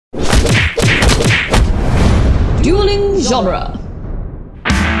genre.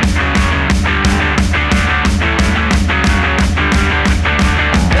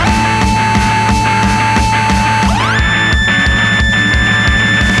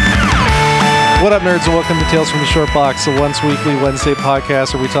 What up, nerds, and welcome to Tales from the Short Box, a once-weekly Wednesday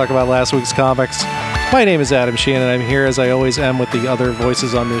podcast where we talk about last week's comics. My name is Adam Sheehan, and I'm here, as I always am, with the other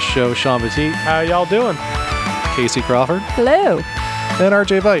voices on this show, Sean Petit. How y'all doing? Casey Crawford. Hello. And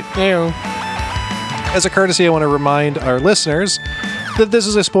RJ Vite. Ew. As a courtesy, I want to remind our listeners that this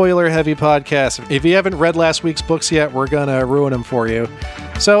is a spoiler-heavy podcast. If you haven't read last week's books yet, we're going to ruin them for you.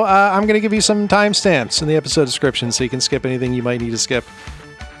 So I'm going to give you some timestamps in the episode description so you can skip anything you might need to skip.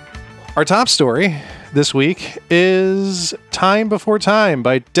 Our top story this week is Time Before Time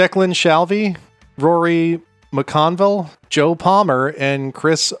by Declan Shalvey, Rory McConville, Joe Palmer, and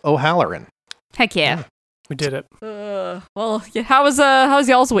Chris O'Halloran. Heck yeah. We did it. Well, yeah, how was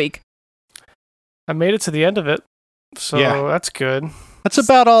y'all's week? I made it to the end of it, so Yeah. that's good. That's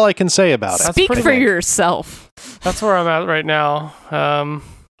about all I can say about it. That's Speak pretty for good. yourself. That's where I'm at right now.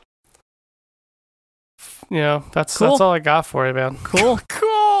 That's Cool. all I got for you, man. Cool.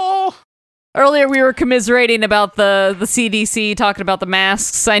 Cool. Earlier we were commiserating about the CDC, talking about the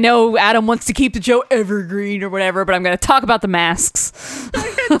masks. I know Adam wants to keep the Joe evergreen or whatever, but I'm going to talk about the masks.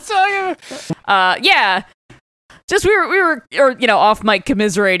 Yeah. Just we were off mic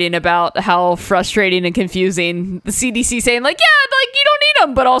commiserating about how frustrating and confusing the CDC saying like, yeah, like you don't need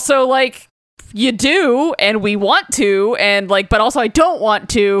them, but also like you do, and we want to, and like, but also I don't want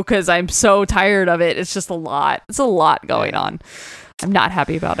to because I'm so tired of it. It's just a lot. It's a lot going on. I'm not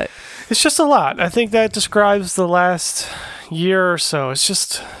happy about it. It's just a lot. I think that describes the last year or so. It's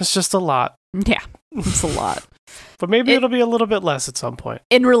just a lot. Yeah, it's a lot. But maybe it'll be a little bit less at some point.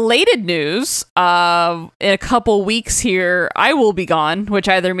 In related news, in a couple weeks here, I will be gone, which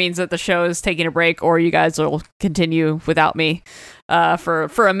either means that the show is taking a break or you guys will continue without me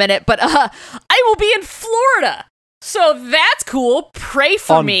for a minute. But I will be in Florida. So that's cool. Pray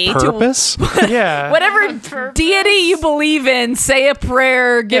for On me. purpose? Yeah. Whatever deity you believe in, say a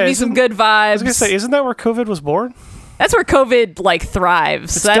prayer, give me some good vibes. I was going to say, isn't that where COVID was born? That's where COVID like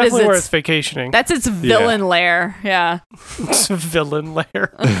thrives. It's definitely where it's vacationing. That's its villain lair. Yeah. It's a villain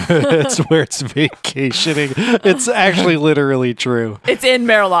lair. It's where it's vacationing. It's actually literally true. It's in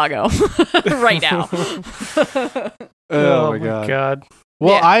Mar-a-Lago right now. Oh my God.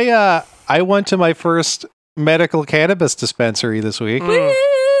 Well, Well, I went to my first medical cannabis dispensary this week. Woo!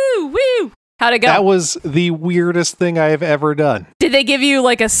 Woo! How'd it go? That was the weirdest thing I have ever done. Did they give you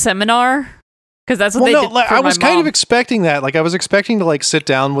like a seminar? Because that's what they did. Like, for I my was kind mom. of expecting that. Like, I was expecting to like sit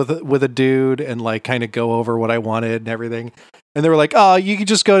down with a dude and like kind of go over what I wanted and everything. And they were like, "Oh, you could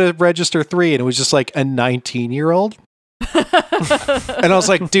just go to register 3," and it was just like a 19-year-old. And I was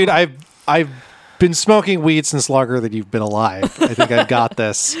like, "Dude, I've been smoking weed since longer than you've been alive. I think I've got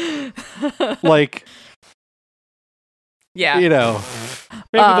this." Like, Yeah. you know,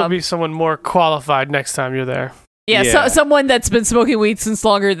 maybe there'll be someone more qualified next time you're there. Yeah. Yeah. So, someone that's been smoking weed since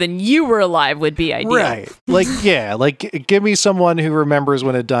longer than you were alive would be ideal. right? Like, yeah, like give me someone who remembers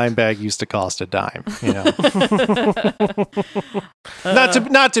when a dime bag used to cost a dime. You know.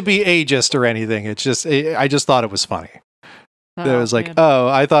 Not to be ageist or anything. It's just I just thought it was funny. It was like, man. oh,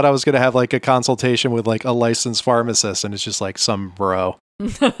 I thought I was going to have like a consultation with like a licensed pharmacist, and it's just like some bro.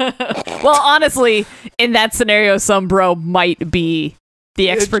 Well, honestly, in that scenario, some bro might be the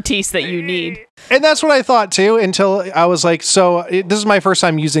expertise that you need. And that's what I thought too, until I was like, this is my first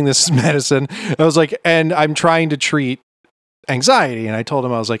time using this medicine. I was like, and I'm trying to treat anxiety. And I told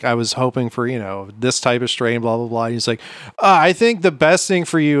him, I was like, I was hoping for, this type of strain, blah, blah, blah. And he's like, I think the best thing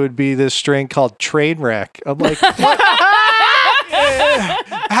for you would be this strain called Trainwreck. I'm like, what?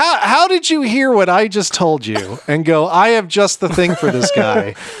 How did you hear what I just told you and go, I have just the thing for this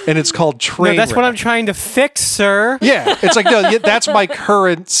guy, and it's called Trainwreck? No, that's what I'm trying to fix, sir. Yeah, it's like, no, that's my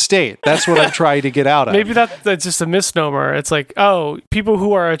current state. That's what I'm trying to get out of. Maybe that's just a misnomer. It's like, oh, people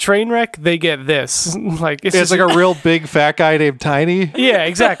who are a train wreck, they get this. Like it's like a real big fat guy named Tiny. Yeah,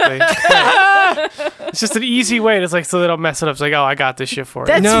 exactly. Right. It's just an easy way. It's like so they don't mess it up. It's like, oh, I got this shit for you.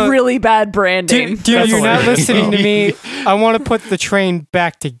 That's No. really bad branding. Dude, That's you're not hilarious. listening to me. I want to put the train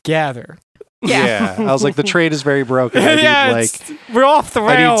back together. Yeah. I was like, the trade is very broken. I Yeah, need we're off the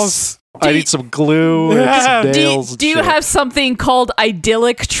I need rails. I need some glue and some Do nails. you, and do you shit. have something called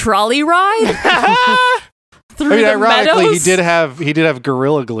idyllic trolley ride? Through I mean, the ironically, meadows? he did have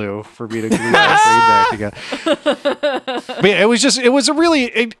Gorilla Glue for me to glue that train back together. But yeah, it was a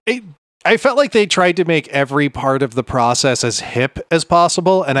really I felt like they tried to make every part of the process as hip as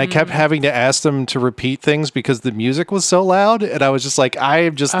possible, and I kept having to ask them to repeat things because the music was so loud, and I was just like, I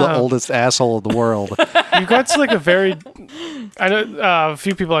am just the oldest asshole in the world. You got to like I know a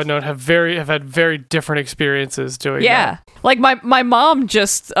few people I know have had very different experiences doing that. Like my mom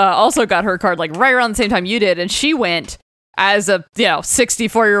just also got her card like right around the same time you did, and she went as a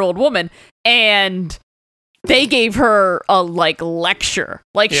 64-year-old woman, and they gave her a like lecture.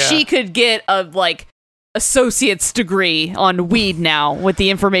 Like she could get a like associate's degree on weed now with the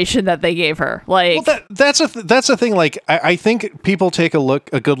information that they gave her. Like, well, that's a thing. Like, I think people take a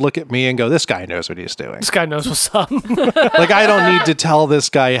good look at me and go, "This guy knows what he's doing. This guy knows what's up." Like, I don't need to tell this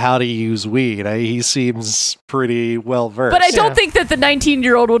guy how to use weed. He seems pretty well versed. But I don't think that the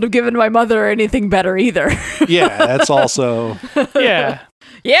 19-year-old would have given my mother anything better either. Yeah, that's also. Yeah.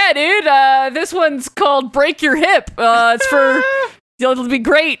 Yeah, dude. This one's called "Break Your Hip." It's for. It'll be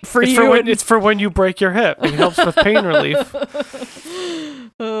great for you. It's for when you break your hip. It helps with pain relief.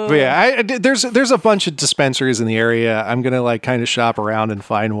 But yeah, there's a bunch of dispensaries in the area. I'm gonna like kind of shop around and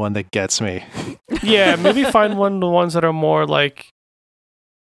find one that gets me. Yeah, maybe find one of the ones that are more like.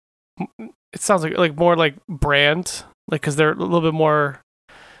 It sounds like more like brand, like because they're a little bit more.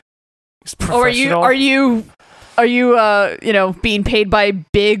 Professional. Are you being paid by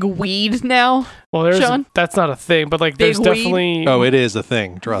Big Weed now? Well, Sean? That's not a thing, but like Big there's definitely. Oh, it is a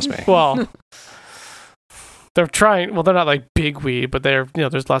thing. Trust me. Well, they're trying. Well, they're not like big weed, but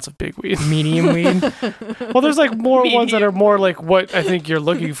there's lots of big weed, medium weed. Well, there's like more ones that are more like what I think you're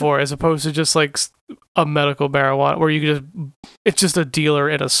looking for, as opposed to just like a medical marijuana where it's just a dealer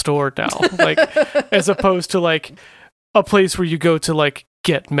in a store now, like as opposed to like a place where you go to like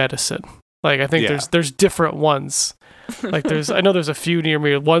get medicine. Like I think there's different ones. Like I know there's a few near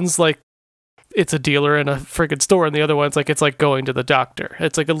me. One's like it's a dealer in a friggin' store, and the other one's like it's like going to the doctor.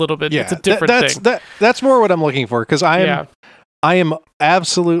 It's like a little bit. Yeah, it's a different thing. That's more what I'm looking for because I am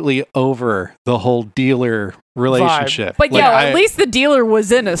absolutely over the whole dealer relationship. But like, at least the dealer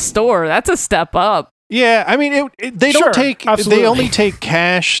was in a store. That's a step up. Yeah, I mean, they only take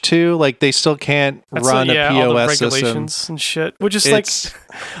cash too. Like they still can't run a POS all the regulations system and shit. Which is like,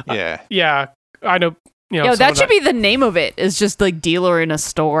 yeah, I know. That should be the name of it. Is just like dealer in a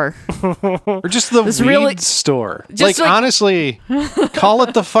store, or just the weed store. Like honestly, call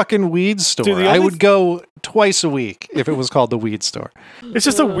it the fucking weed store. Dude, I would go twice a week if it was called the weed store. It's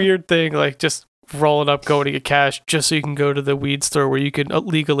just a weird thing, like just rolling up, going to get cash just so you can go to the weed store where you can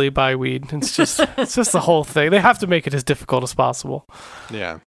legally buy weed. It's just the whole thing. They have to make it as difficult as possible.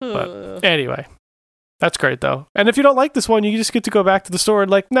 Yeah. But anyway, that's great though. And if you don't like this one, you just get to go back to the store and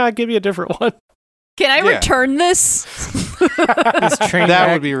like, nah, give me a different one. Can I return this? That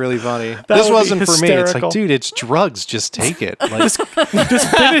would be really funny. This wasn't for me. It's like, dude, it's drugs. Just take it. Like, just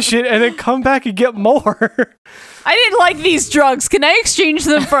finish it and then come back and get more. I didn't like these drugs. Can I exchange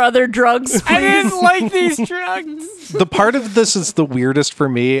them for other drugs, please? I didn't like these drugs. The part of this is the weirdest for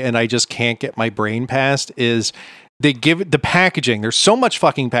me, and I just can't get my brain past, is they give it the packaging. There's so much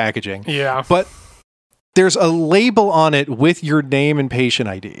fucking packaging. Yeah. But there's a label on it with your name and patient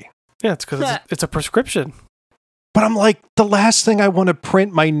ID. Yeah, it's because it's a prescription. But I'm like, the last thing I want to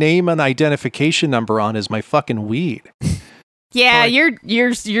print my name and identification number on is my fucking weed. Yeah, like,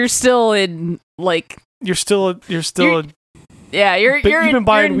 you're still in like you're still yeah, you've been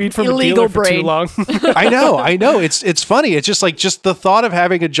buying weed from a dealer for too long. I know. It's funny. It's just like the thought of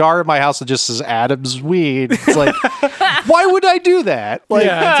having a jar in my house that just says Adam's weed. It's like, why would I do that? Like,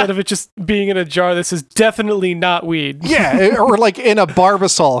 instead of it just being in a jar that says definitely not weed. Yeah, or like in a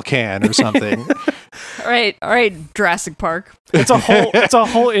Barbasol can or something. All right, Jurassic Park. It's a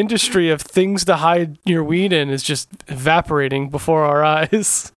whole industry of things to hide your weed in is just evaporating before our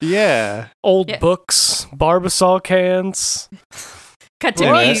eyes. Yeah. Old books, Barbasol cans. Cut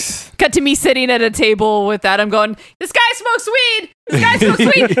to me sitting at a table with Adam going, this guy smokes weed! This guy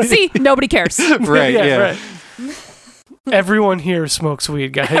smokes weed! See, nobody cares. Right, yeah. Right. Everyone here smokes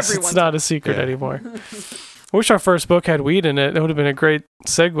weed, guys. It's not a secret anymore. I wish our first book had weed in it. That would have been a great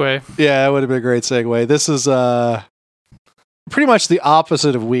segue. Yeah, it would have been a great segue. This is pretty much the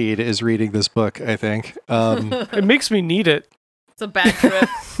opposite of weed is reading this book, I think. It makes me need it. It's a bad trip.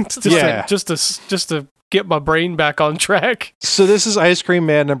 just to get my brain back on track. So this is Ice Cream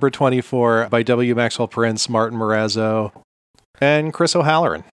Man number 24 by W. Maxwell Prince, Martin Morazzo, and Chris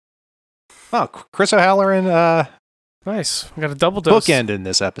O'Halloran. Oh, Chris O'Halloran. Nice. We got a double dose. Bookend in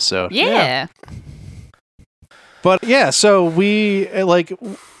this episode. Yeah. But yeah, so we, like,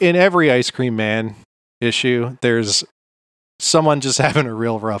 in every Ice Cream Man issue, there's someone just having a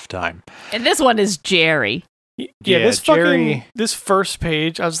real rough time. And this one is Jerry. Yeah, this Jerry. this first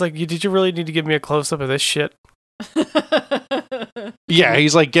page, I was like, did you really need to give me a close up of this shit? Yeah,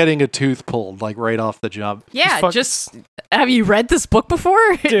 he's like getting a tooth pulled like right off the jump. Yeah, just have you read this book before?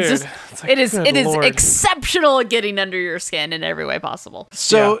 Dude, it's like, it is Lord. exceptional at getting under your skin in every way possible.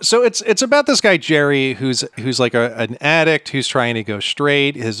 So it's about this guy Jerry who's like an addict who's trying to go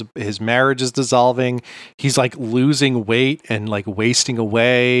straight. His marriage is dissolving. He's like losing weight and like wasting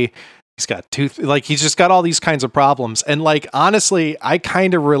away. He's got he's just got all these kinds of problems. And like, honestly, I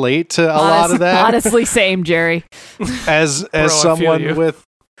kind of relate to a lot of that. Honestly, same, Jerry. As Bro, I feel someone you.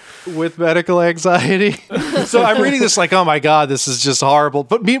 with medical anxiety. So I'm reading this like, oh my God, this is just horrible.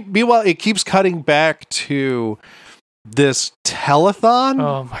 But meanwhile, it keeps cutting back to this telethon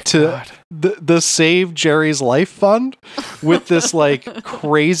Oh my to God. the Save Jerry's Life Fund with this like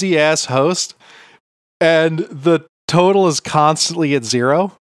crazy ass host. And the total is constantly at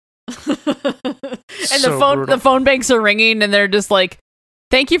zero. And So brutal. the phone banks are ringing, and they're just like,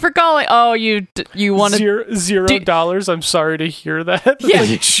 "Thank you for calling." Oh, you want to? $0. I'm sorry to hear that. Yeah.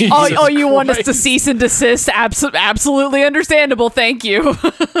 Like, Jesus Oh, you want us to Christ. cease and desist? Absolutely understandable. Thank you.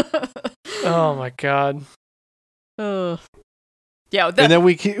 Oh my God. Yeah, And then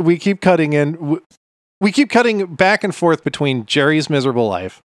we keep cutting in. We keep cutting back and forth between Jerry's miserable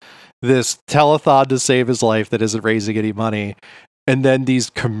life, this telethon to save his life that isn't raising any money, and then these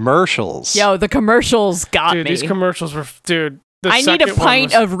commercials. the commercials got Dude, me. these commercials were, dude. I need a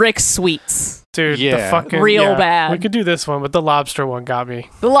pint of Rick's Sweets. Dude, Yeah. the fucking Real bad. We could do this one, but the lobster one got me.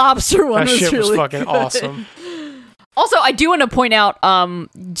 The lobster one That was shit was really fucking good. awesome. Also, I do want to point out,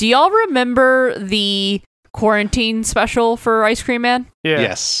 do y'all remember the quarantine special for Ice Cream Man? Yeah.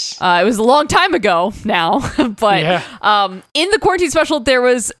 Yes. It was a long time ago now, but Yeah. in the quarantine special, there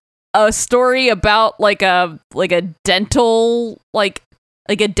was a story about like a dental like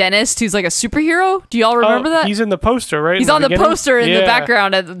a dentist who's like a superhero. Do y'all remember that? He's in the poster, right? He's in on the beginning? poster in the Yeah.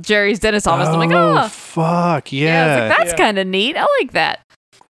 background at Jerry's dentist office. I'm like, oh, oh, fuck. yeah. I Yeah. was like, that's Yeah. kind of neat. I like that.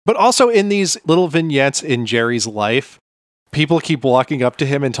 But also in these little vignettes in Jerry's life, people keep walking up to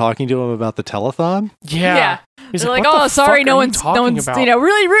him and talking to him about the telethon. Yeah. He's They're like, "What the oh, sorry, fuck no are you one's talking about?"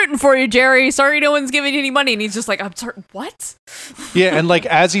 really rooting for you, Jerry. Sorry, no one's giving you any money. And he's just like, I'm sorry, what? Yeah, and like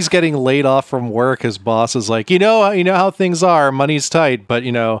as he's getting laid off from work, his boss is like, you know how things are, money's tight, but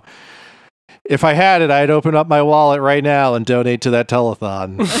if I had it, I'd open up my wallet right now and donate to that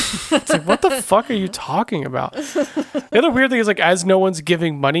telethon. It's like, what the fuck are you talking about? The other weird thing is, like, as no one's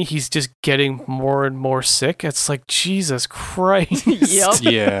giving money, he's just getting more and more sick. It's like, Jesus Christ. Yep.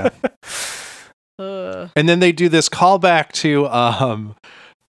 Yeah. Uh, And then they do this callback to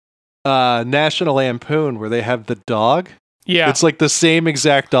National Lampoon where they have the dog. Yeah. It's like the same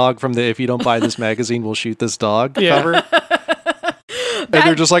exact dog from the "If you don't buy this magazine, we'll shoot this dog" Yeah. cover. And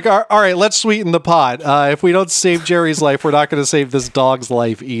they're just like, all right, let's sweeten the pot. If we don't save Jerry's life, we're not going to save this dog's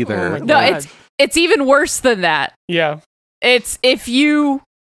life either. Oh my no, God. it's even worse than that. Yeah. It's if you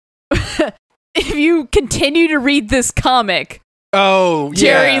if you continue to read this comic, Oh,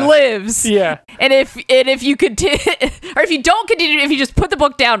 Jerry yeah. lives. Yeah. And if you continue, or if you don't continue, if you just put the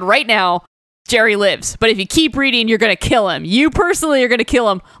book down right now, Jerry lives. But if you keep reading, you're going to kill him. You personally are going to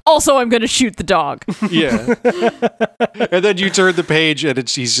kill him. Also, I'm going to shoot the dog. Yeah. And then you turn the page and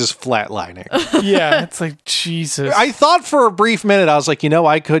he's just flatlining. Yeah. It's like, Jesus. I thought for a brief minute, I was like,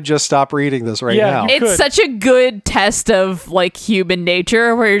 I could just stop reading this right Yeah, now. you It's could. such a good test of like human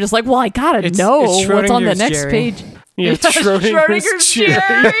nature where you're just like, well, I got to It's know what's on the Schrodinger's next Jerry. page. Yeah, Schrodinger's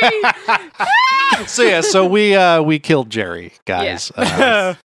Jerry. Jerry. So we killed Jerry, guys.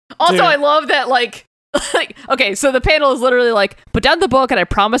 Also, Dude. I love that, like, okay, so the panel is literally like, put down the book and I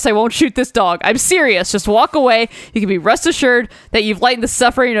promise I won't shoot this dog. I'm serious. Just walk away. You can be rest assured that you've lightened the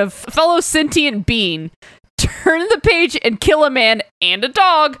suffering of a fellow sentient being. Turn the page and kill a man and a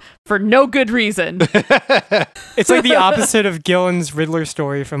dog for no good reason. It's like the opposite of Gillen's Riddler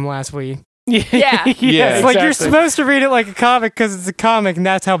story from last week. Yeah. Yeah. It's like you're exactly. supposed to read it like a comic because it's a comic and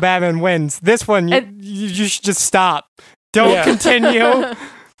that's how Batman wins. This one, you, And- you should just stop. Don't Yeah. continue.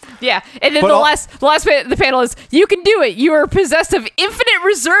 Yeah, and then But the last the panel is, you can do it. You are possessed of infinite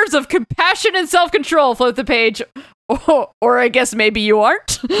reserves of compassion and self-control. Float the page. Or I guess maybe you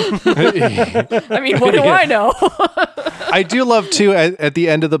aren't. I mean, what do I know? I do love too at the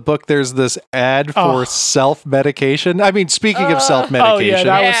end of the book there's this ad for Oh. self-medication. I mean, speaking of Oh self-medication.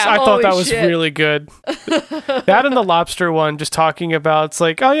 yeah, Yeah, I thought holy that was shit. really good. That and the lobster one, just talking about, it's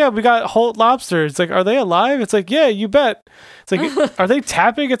like, oh yeah, we got whole lobster. It's like, are they alive? It's like, yeah, you bet. It's like, are they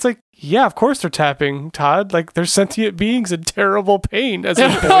tapping? It's like, yeah, of course they're tapping, Todd. Like, they're sentient beings in terrible pain as they're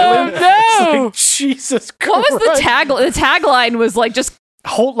boiling. Oh, no. It's like, Jesus Christ. What was the tagline? The tagline was like, just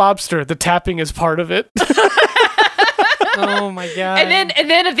Holt Lobster, the tapping is part of it. Oh my god. And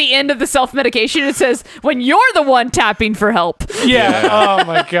then at the end of the self-medication, it says, when you're the one tapping for help. Yeah. Oh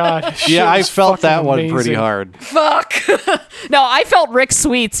my god. Shit Yeah, I was felt that fucking one pretty amazing. hard. Fuck. No, I felt Rick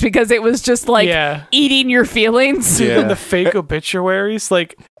Sweets because it was just like Yeah. eating your feelings. Yeah. And the fake obituaries,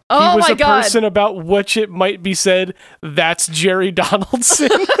 like Oh he was my a God. person about which it might be said, that's Jerry Donaldson.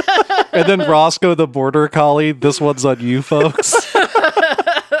 And then Roscoe the Border Collie, this one's on you folks.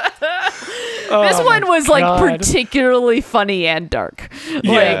 This Oh one my was like God. particularly funny and dark.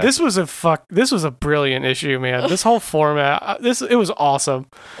 Yeah, Like- this was a brilliant issue, man. This whole format, it was awesome.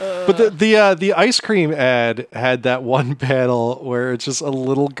 But the ice cream ad had that one panel where it's just a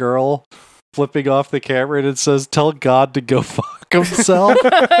little girl flipping off the camera and it says, "Tell God to go fuck himself."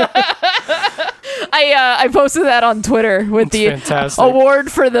 I posted that on Twitter with It's the fantastic.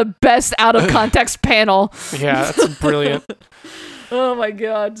 award for the best out of context panel. Yeah, that's brilliant. Oh my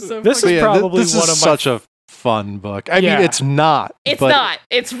god! So This fucking- is probably this one is of my such a fun book. I Yeah. mean, it's not. it's but not.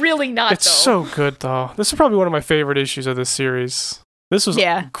 It's really not. It's though. so good though. This is probably one of my favorite issues of this series. This was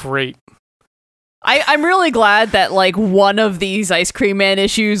Yeah. great. I'm really glad that like one of these Ice Cream Man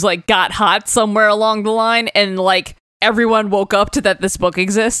issues like got hot somewhere along the line, and like everyone woke up to that this book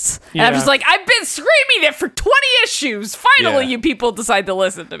exists. And I'm Yeah. just like, I've been screaming it for 20 issues. Finally, Yeah. you people decide to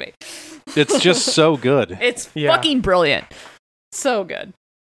listen to me. It's just so good. It's Yeah. fucking brilliant. So good.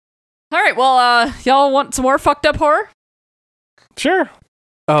 All right, well, y'all want some more fucked up horror? Sure.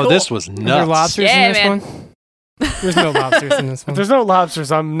 Oh, Cool. this was Are there nuts. lobsters Yeah, in this man. one? There's no lobsters in this If one. there's no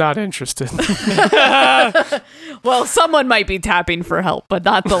lobsters, I'm not interested. Well, someone might be tapping for help, but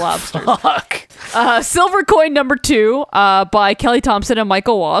not the lobsters. Fuck. Silver Coin number 2 by Kelly Thompson and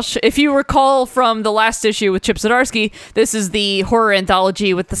Michael Walsh. If you recall from the last issue with Chip Zdarsky, this is the horror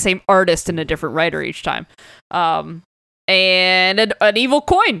anthology with the same artist and a different writer each time. And an evil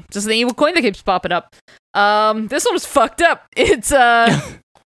coin. Just an evil coin that keeps popping up. This one was fucked up. It's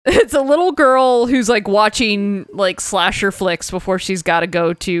it's a little girl who's like watching like slasher flicks before she's got to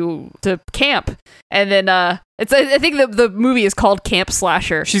go to camp. And then I think the movie is called Camp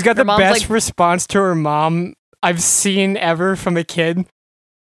Slasher. She's got Her the mom's best like, response to her mom I've seen ever from a kid.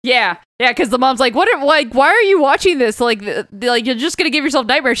 Yeah, because the mom's like, why are you watching this? Like you're just gonna give yourself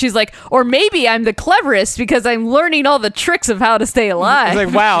nightmares. She's like, or maybe I'm the cleverest because I'm learning all the tricks of how to stay I alive. was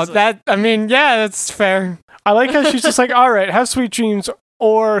like, wow, that's fair. I like how she's just like, all right, have sweet dreams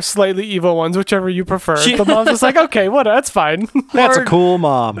or slightly evil ones, whichever you prefer. The mom's just like, okay, that's fine. That's a Hard- cool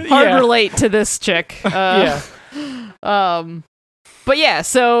mom. Hard yeah. relate to this chick. Yeah. But yeah,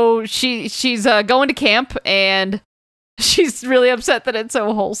 so she's going to camp and she's really upset that it's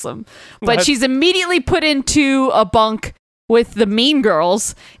so wholesome. But That's- she's immediately put into a bunk with the Mean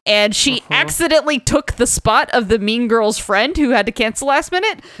Girls, and she accidentally took the spot of the Mean Girls' friend who had to cancel last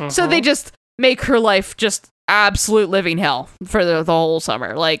minute. So they just make her life just absolute living hell for the whole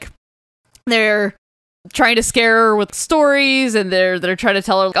summer. Like, they're trying to scare her with stories, and they're trying to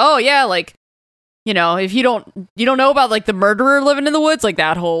tell her, oh yeah, like, you know, if you don't know about like the murderer living in the woods, like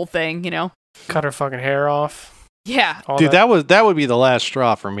that whole thing, you know. Cut her fucking hair off. Yeah. All Dude, that would be the last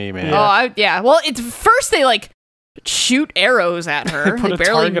straw for me, man. Yeah. Well, it's first they like shoot arrows at her. Put They a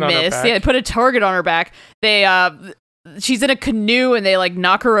barely target on her miss. back. Yeah, they put a target on her back. They she's in a canoe and they like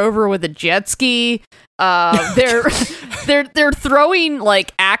knock her over with a jet ski. They're throwing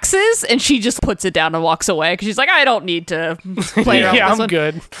like axes and she just puts it down and walks away because she's like, I don't need to play around with yeah, this I'm one.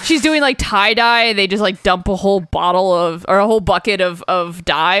 good. She's doing like tie dye and they just like dump a whole a whole bucket of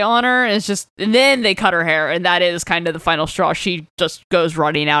dye on her and then they cut her hair and that is kind of the final straw. She just goes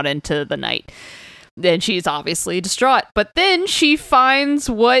running out into the night. Then she's obviously distraught. But then she finds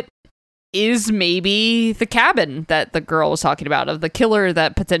what is maybe the cabin that the girl was talking about, of the killer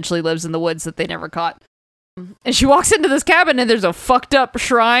that potentially lives in the woods that they never caught. And she walks into this cabin and there's a fucked up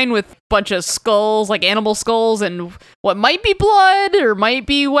shrine with a bunch of skulls, like animal skulls, and what might be blood or might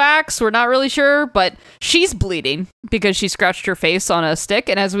be wax. We're not really sure, but she's bleeding because she scratched her face on a stick.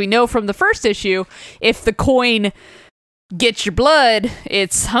 And as we know from the first issue, if the coin gets your blood,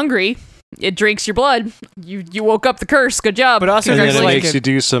 it's hungry. It drinks your blood. You woke up the curse. Good job. But also And then there's it like makes you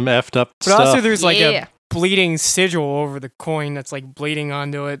do some effed up But stuff. also there's like Yeah. a bleeding sigil over the coin that's like bleeding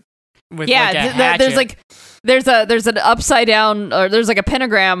onto it with yeah, like a there's hatchet. like there's an upside down, or there's like a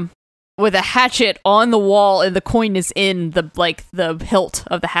pentagram with a hatchet on the wall, and the coin is in the hilt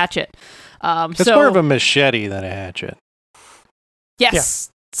of the hatchet. It's so more of a machete than a hatchet. yes,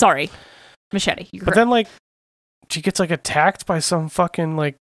 sorry, machete. But then like she gets like attacked by some fucking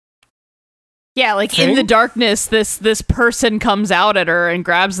like yeah, like thing? in the darkness, this person comes out at her and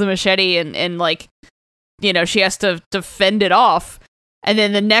grabs the machete, and like, you know, she has to fend it off. And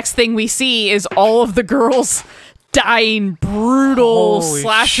then the next thing we see is all of the girls dying brutal Holy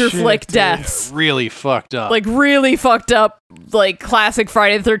slasher shit, flick dude. deaths. Really fucked up. Like really fucked up, like classic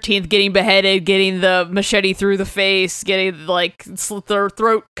Friday the 13th, getting beheaded, getting the machete through the face, getting like their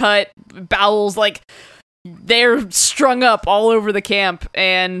throat cut, bowels, like they're strung up all over the camp.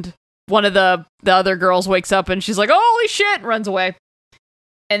 And one of the other girls wakes up and she's like, holy shit, and runs away.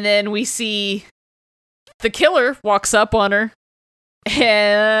 And then we see the killer walks up on her.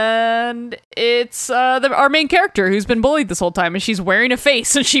 And it's our main character who's been bullied this whole time, and she's wearing a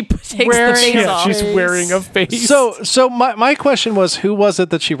face, and she takes the face off. She's wearing a face. So my question was, who was it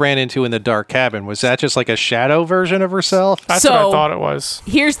that she ran into in the dark cabin? Was that just like a shadow version of herself? That's what I thought it was.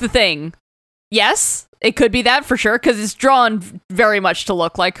 Here's the thing. Yes, it could be that for sure, because it's drawn very much to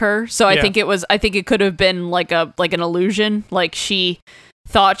look like her. So I think it could have been like an illusion, like she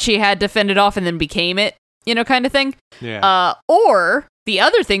thought she had to fend it off and then became it. Kind of thing. Yeah. Or the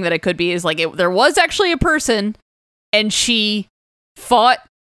other thing that it could be is like there was actually a person, and she fought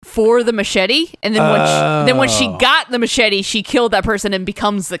for the machete, and then when she got the machete, she killed that person and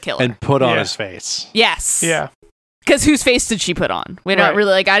becomes the killer. And put on his face. Yes. Yeah. Because whose face did she put on? We're not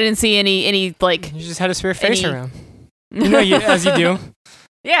really like I didn't see any like. You just had a spare face around. As you do.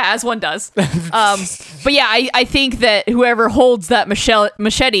 Yeah, as one does. But yeah, I think that whoever holds that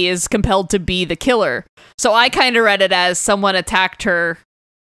machete is compelled to be the killer. So I kind of read it as someone attacked her,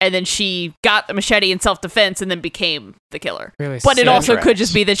 and then she got the machete in self-defense and then became the killer. Really but it also tracks. could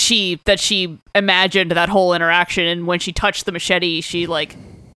just be that she imagined that whole interaction, and when she touched the machete, she like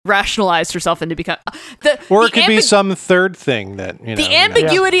rationalized herself into become Or it could be some third thing that the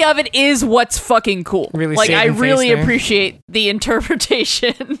ambiguity of it is what's fucking cool. Really like I saving face really there. appreciate the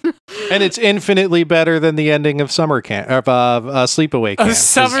interpretation. And it's infinitely better than the ending of summer camp of Sleepaway Camp. 'cause,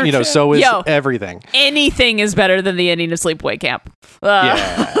 Summer so is Yo. everything. Anything is better than the ending of Sleepaway Camp.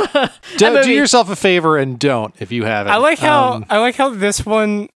 Yeah. Do yourself a favor and don't if you haven't. I like how this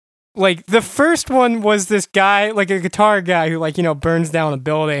one, like the first one was this guy, like a guitar guy who burns down a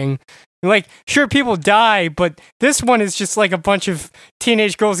building. Like, sure, people die, but this one is just like a bunch of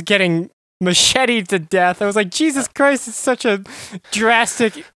teenage girls getting macheted to death. I was like, Jesus Christ, it's such a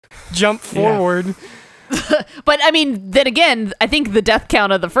drastic jump forward. But I mean, then again, I think the death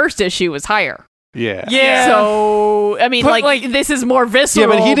count of the first issue was higher. Yeah. Yeah. So I mean, like this is more visceral.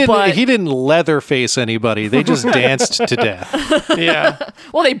 Yeah, but he didn't leatherface anody. They just danced to death. Yeah.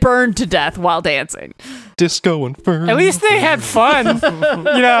 Well, they burned to death while dancing. Disco Inferno. At least they had fun.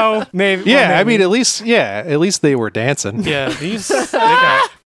 Maybe. Yeah, I mean, at least they were dancing. Yeah. These they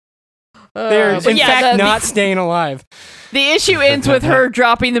got they're But in yeah, fact the- not staying alive. The issue ends with her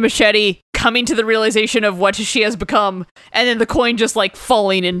dropping the machete, coming to the realization of what she has become, and then the coin just like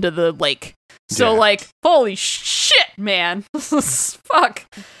falling into the lake. So Yeah. like, holy shit, man. Fuck.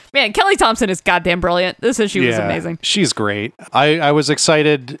 Man, Kelly Thompson is goddamn brilliant. This issue was amazing. She's great. I was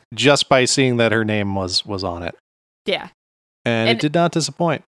excited just by seeing that her name was on it. Yeah. And it did not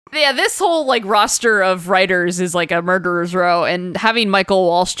disappoint. Yeah, this whole like roster of writers is like a murderer's row, and having Michael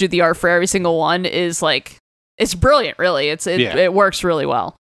Walsh do the art for every single one is like it's brilliant, really. It works really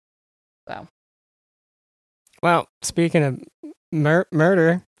well. So Well, speaking of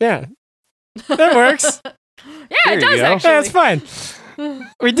murder, yeah, that works. yeah, There it you does go. actually. Yeah, it's fine.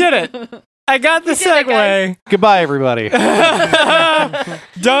 We did it. I got the We did it, segue. Goodbye, everybody.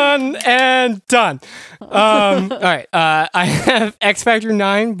 Done and done. All right. I have X Factor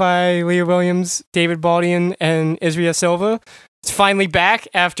 9 by Leah Williams, David Baldian, and Isria Silva. It's finally back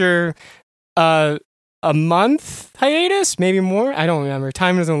after a month hiatus, maybe more. I don't remember.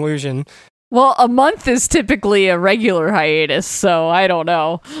 Time is an illusion. Well, a month is typically a regular hiatus, so I don't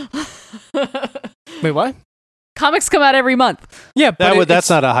know. Wait, what? Comics come out every month. Yeah, but That's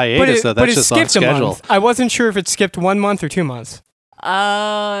not a hiatus, though. That's it just on skipped a schedule. month. I wasn't sure if it skipped 1 month or 2 months.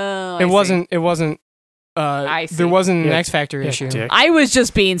 Oh, It wasn't. I see. There wasn't an Yeah, X Factor yeah, issue. dick. I was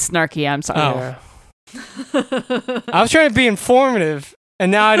just being snarky. I'm sorry. Oh. Yeah. I was trying to be informative,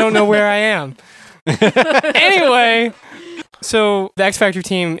 and now I don't know where I am. Anyway, so the X Factor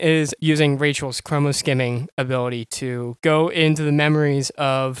team is using Rachel's chromoskimming ability to go into the memories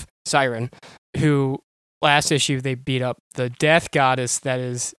of Siren, who last issue they beat up the death goddess that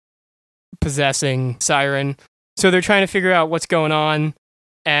is possessing Siren. So they're trying to figure out what's going on.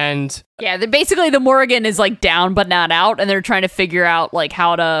 And Yeah, basically the Morrigan is like down but not out, and they're trying to figure out like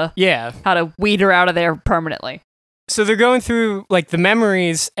how to weed her out of there permanently. so they're going through like the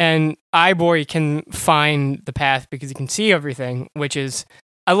memories, and Eye-Boy can find the path because he can see everything, which is,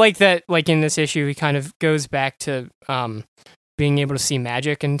 I like that, like in this issue, he kind of goes back to being able to see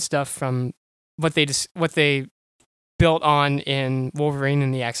magic and stuff from what they built on in Wolverine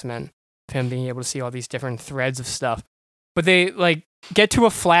and the X-Men, him being able to see all these different threads of stuff. But they like get to a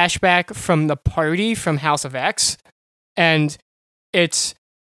flashback from the party from House of X, and it's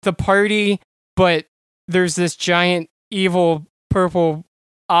the party, but there's this giant evil purple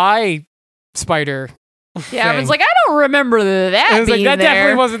eye spider. Yeah, I was thing. like, I don't remember that And I was like, being that there.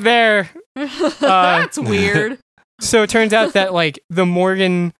 definitely wasn't there. That's weird. So it turns out that like the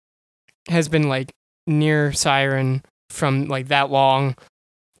Morgan has been like near Siren from like that long,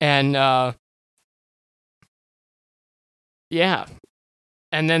 and yeah,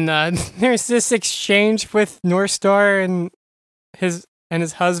 and then there's this exchange with North Star and his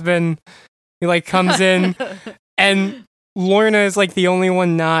husband. He like comes in, and Lorna is like the only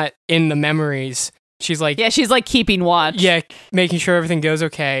one not in the memories. She's like, Yeah, she's like keeping watch. yeah, making sure everything goes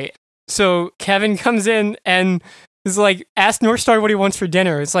okay. So Kevin comes in and is like, ask North Star what he wants for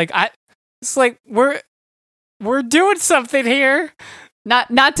dinner. It's like we're doing something here.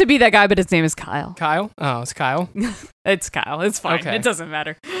 Not to be that guy, but his name is Kyle. Kyle? Oh, it's Kyle. It's Kyle. It's fine. Okay. It doesn't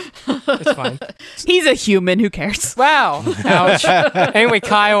matter. It's fine. He's a human. Who cares? Wow. Ouch. Anyway,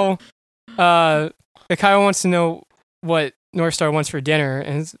 Kyle wants to know what North Star wants for dinner,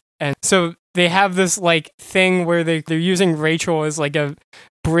 and so they have this like thing where they're using Rachel as like a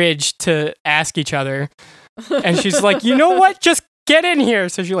bridge to ask each other, and she's like, you know what, just get in here.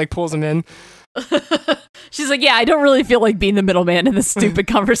 So she like pulls him in. She's like, yeah, I don't really feel like being the middleman in this stupid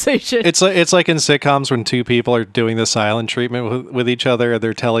conversation. It's like in sitcoms when two people are doing the silent treatment with each other, and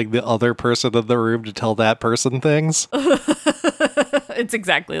they're telling the other person in the room to tell that person things. It's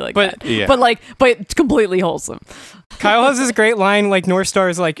exactly like But- that. Yeah. But it's completely wholesome. Kyle has this great line, like North Star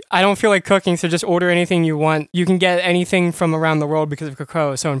is like, I don't feel like cooking, so just order anything you want. You can get anything from around the world because of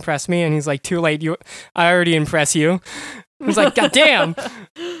Coco, so impress me. And he's like, too late, I already impress you. I was like, God damn,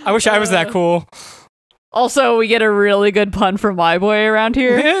 I wish I was that cool. Also, we get a really good pun from my boy around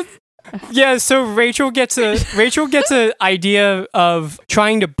here. Yeah, so Rachel gets a idea of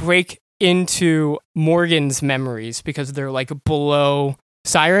trying to break into Morgan's memories because they're like below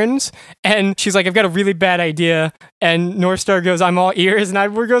Sirens, and she's like, I've got a really bad idea, and North Star goes, I'm all ears, and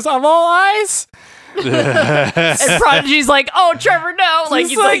Ivor goes, I'm all eyes. And Prodigy's like, oh, Trevor, no. Like,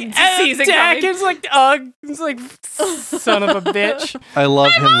 he's like sees it coming. It's like, it's like, son of a bitch. I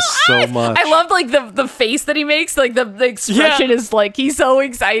love him so much. I love like the face that he makes. Like the expression is like he's so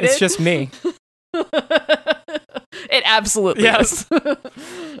excited. It's just me. It absolutely Yes.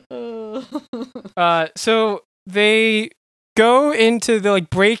 is. So they go into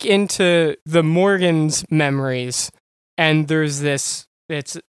break into the Morgan's memories, and there's this.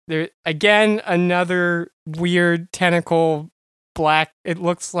 It's there again. Another weird tentacle, black. It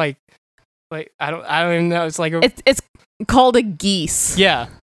looks like I don't even know. It's like a It's called a geese. yeah,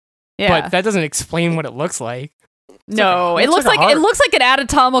 Yeah. but that doesn't explain what it looks like. No, like a- it looks like a like heart. an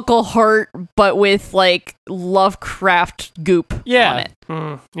anatomical heart, but with like Lovecraft goop Yeah. on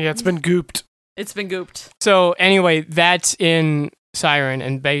it. Yeah, it's been gooped. It's been gooped. So anyway, that's in Siren,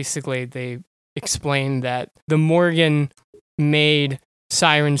 and basically they explain that the Morgan made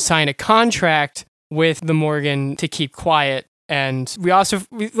Siren sign a contract with the Morgan to keep quiet, and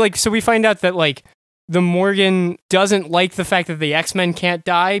we find out that like the Morgan doesn't like the fact that the X-Men can't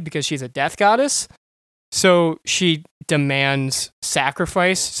die because she's a death goddess, so she demands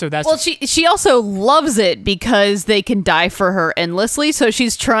sacrifice. So that's Well, she also loves it because they can die for her endlessly. So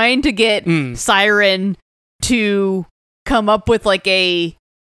she's trying to get Siren to come up with like a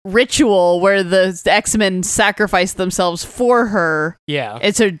ritual where the X-Men sacrifice themselves for her, yeah.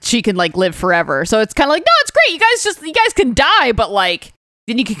 and so she can like live forever. So it's kind of like, no, it's great. You guys can die, but like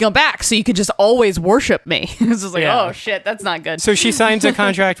then you can come back, so you can just always worship me. It's just like, Yeah. oh shit, that's not good. So she signs a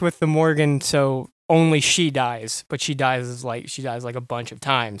contract with the Morgan, so only she dies, but she dies like a bunch of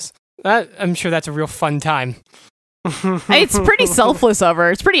times. I'm sure that's a real fun time. It's pretty selfless of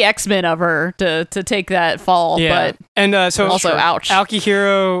her. It's pretty X-Men of her to take that fall, Yeah, but and so also ouch.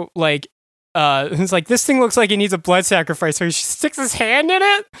 Alkihiro is like, this thing looks like it needs a blood sacrifice, so he sticks his hand in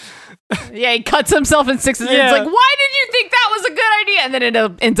it. Yeah, he cuts himself and sticks it in. Yeah. It's like, why did you think that was a good idea? And then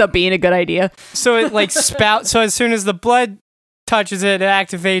it ends up being a good idea. So it like spouts. So as soon as the blood touches it, it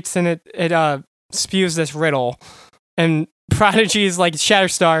activates and it spews this riddle. And Prodigy is like,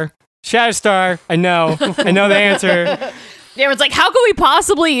 Shatterstar, I know the answer. Everyone's like, how could we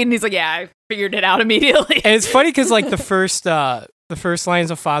possibly? And he's like, yeah, I figured it out immediately. And it's funny because like the first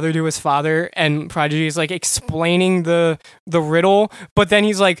lines of father to his father, and Prodigy is like explaining the riddle, but then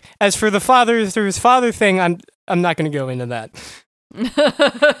he's like, as for the father through his father thing, I'm not going to go into that.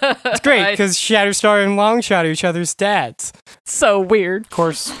 It's great because Shatterstar and Longshot are each other's dads. So weird. Of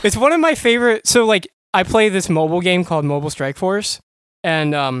course. It's one of my favorite. So like I play this mobile game called Mobile Strike Force,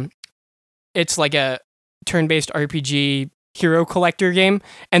 and it's like a turn-based RPG hero collector game,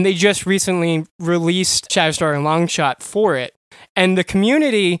 and they just recently released Shatterstar and Longshot for it. And the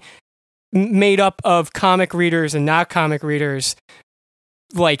community, made up of comic readers and not comic readers,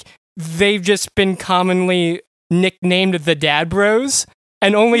 like, they've just been commonly nicknamed the Dad Bros,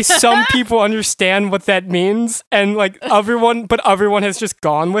 and only some people understand what that means, and like everyone has just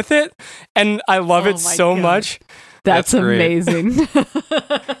gone with it, and I love it so much. That's amazing.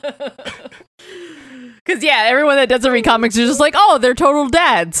 Because everyone that doesn't read comics is just like, oh, they're total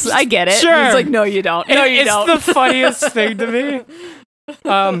dads. I get it. Sure. It's like, no, you don't. No, you don't. It's the funniest thing to me.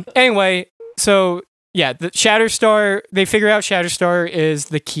 Anyway, so yeah, the Shatterstar, they figure out Shatterstar is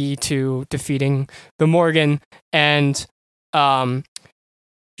the key to defeating the Morgan, and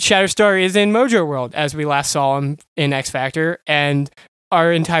Shatterstar is in Mojo World, as we last saw him in X Factor, and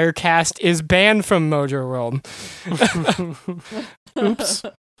our entire cast is banned from Mojo World. Oops.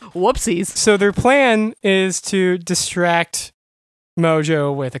 Whoopsies. So their plan is to distract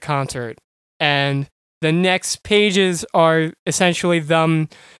Mojo with a concert, and the next pages are essentially them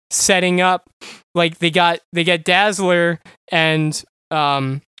setting up, like they get Dazzler and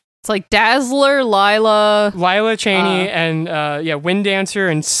it's like Dazzler, Lila Cheney, and Wind Dancer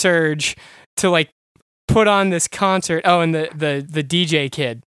and Surge to like put on this concert. Oh, and the DJ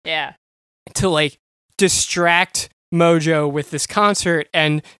kid. Yeah. To like distract Mojo with this concert,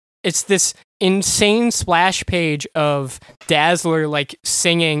 and it's this insane splash page of Dazzler like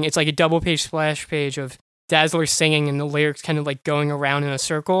singing. It's like a double page splash page of Dazzler singing, and the lyrics kind of like going around in a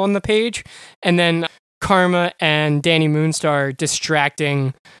circle on the page, and then Karma and Danny Moonstar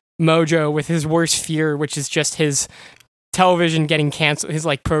distracting Mojo with his worst fear, which is just his television getting canceled, his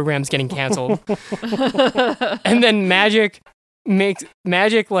like programs getting canceled. And then Magic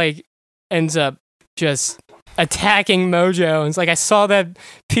like ends up just attacking Mojo, and it's like, I saw that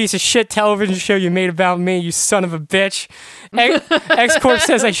piece of shit television show you made about me, you son of a bitch. X-Corp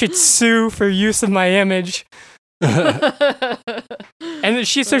says I should sue for use of my image. And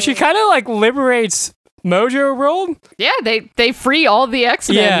she kind of like liberates Mojo World. Yeah, they free all the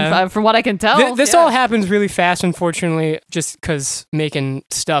X-Men, from what I can tell. This all happens really fast, unfortunately, just because making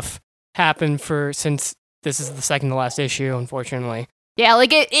stuff happen since this is the second to last issue, unfortunately. Yeah,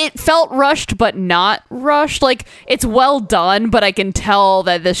 like it felt rushed, but not rushed. Like, it's well done, but I can tell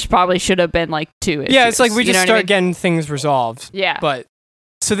that this probably should have been like 2 issues. Yeah, it's like we just start getting things resolved. Yeah. But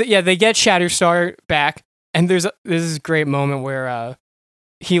so they get Shatterstar back, and there's this great moment where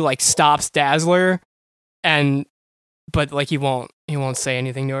he like stops Dazzler, but like he won't say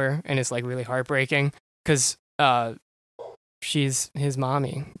anything to her, and it's like really heartbreaking because she's his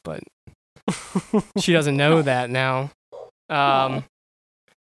mommy, but she doesn't know that now.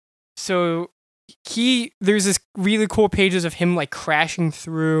 So there's this really cool pages of him like crashing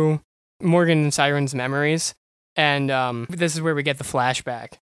through Morgan and Siren's memories, and this is where we get the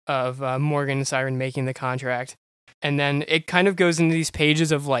flashback of Morgan and Siren making the contract, and then it kind of goes into these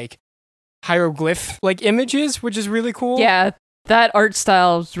pages of like hieroglyph like images, which is really cool. Yeah, that art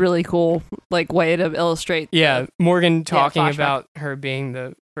style is really cool, like way to illustrate. Yeah, Morgan talking about her being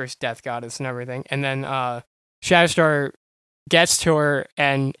the first death goddess and everything, and then Shatterstar gets to her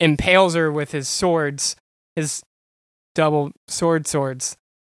and impales her with his swords, his double swords,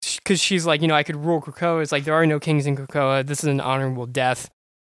 because she's like, I could rule Krakoa. It's like, there are no kings in Krakoa. This is an honorable death,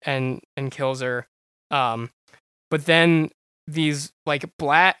 and kills her. But then these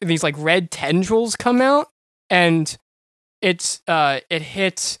red tendrils come out, and it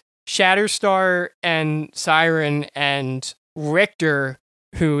hits Shatterstar and Siren and Richter,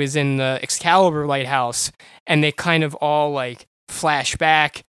 who is in the Excalibur lighthouse, and they kind of all like flash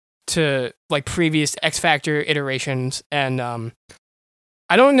back to like previous X Factor iterations, and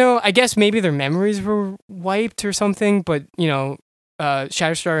I don't know, I guess maybe their memories were wiped or something, but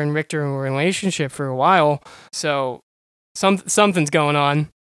Shatterstar and Richter were in a relationship for a while, so something's going on,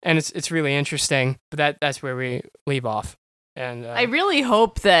 and it's really interesting. But that's where we leave off. And I really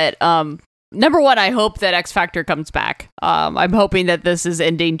hope that number one, I hope that X Factor comes back. I'm hoping that this is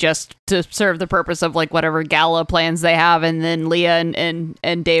ending just to serve the purpose of like whatever gala plans they have, and then Leah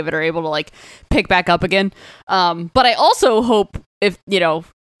and David are able to like pick back up again. But I also hope, if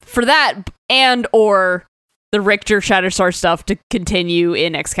for that and or the Richter Shatterstar stuff to continue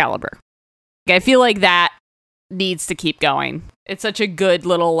in Excalibur. I feel like that needs to keep going. It's such a good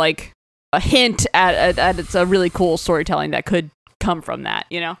little like a hint at it's a really cool storytelling that could come from that.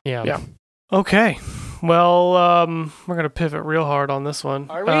 Yeah. Okay. Well, we're gonna pivot real hard on this one.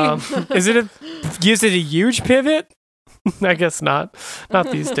 Are we? Is it a huge pivot? I guess not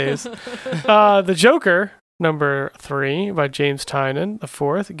these days. The Joker, number 3 by James Tynion, the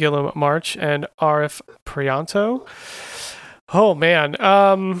 4th, Gilliam March and R.F. Prianto. Oh man,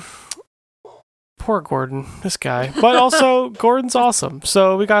 poor Gordon, this guy. But also, Gordon's awesome,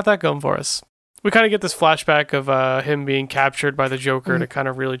 so we got that going for us. We kind of get this flashback of him being captured by the Joker to kind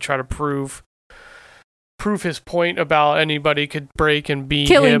of really try to prove his point about anybody could break and be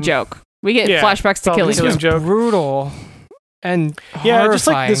Killing him. Joke. We get flashbacks to Killing Killing Joke. Joke. Brutal and Yeah, just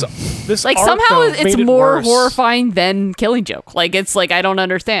like horrifying. this Like arc, somehow though, it's made it more worse. horrifying than Killing Joke. Like it's like I don't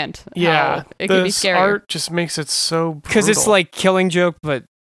understand. Yeah, how it could be this scarier. art just makes it so Because it's brutal. like Killing Joke, but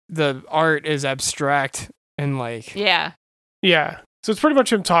the art is abstract and like Yeah. Yeah. So it's pretty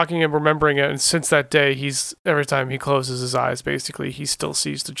much him talking and remembering it, and since that day, every time he closes his eyes, basically, he still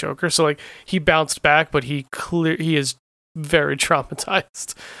sees the Joker. So like he bounced back, but he is very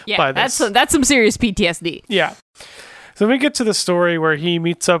traumatized Yeah. by this. That's some serious PTSD. Yeah. So then we get to the story where he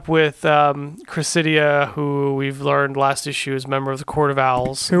meets up with Chrysidia, who we've learned last issue is a member of the Court of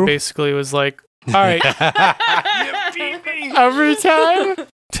Owls. Who? Basically was like, all right, every time.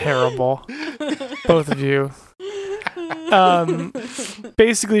 terrible, both of you.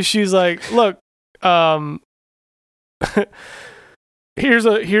 Basically she's like, look, here's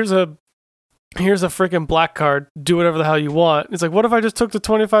a freaking black card, do whatever the hell you want. It's like, what if I just took the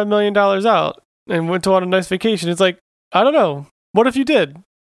 $25 million out and went on a nice vacation? It's like, I don't know, what if you did?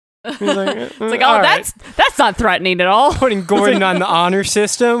 He's like, It's like, oh, that's not threatening at all. Putting Gordon on the honor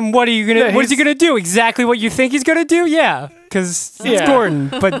system. What are you gonna? Yeah, what is he gonna do? Exactly what you think he's gonna do? Yeah, because it's Yeah. Gordon.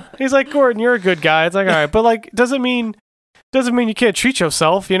 But He's like, Gordon, you're a good guy. It's like, all right, but like, doesn't mean you can't treat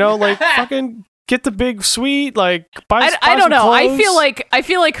yourself, you know? Like, fucking get the big suite, like, buy I don't some know. clothes. I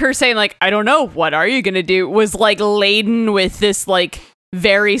feel like her saying like I don't know, what are you gonna do, was like laden with this like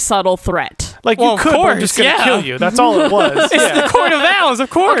very subtle threat. Like, Well, you of could, but I'm just course, gonna yeah. kill you. That's all it was. it's Yeah. the Court of Owls, of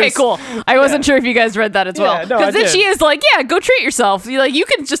course. Okay, cool. I wasn't sure if you guys read that as well. Yeah, no, I Because then did. she is like, yeah, go treat yourself. You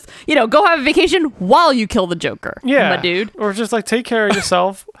can just, go have a vacation while you kill the Joker. Yeah, my dude. Or just like take care of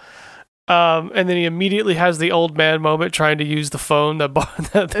yourself. And then he immediately has the old man moment trying to use the phone that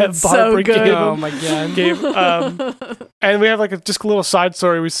It's Barbara so good. gave Oh him. my god. And we have like just a little side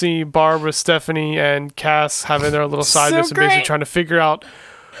story. We see Barbara, Stephanie, and Cass having their little side So mission, basically great. trying to figure out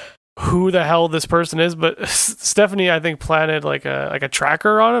who the hell this person is. But Stephanie, I think, planted like a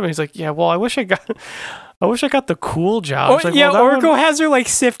tracker on him. And he's like, yeah, well, I wish I got the cool job. Oh, It's like, yeah, well, that Oracle one- has her like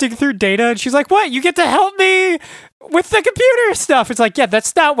sifting through data, and she's like, "What? You get to help me with the computer stuff?" It's like, yeah,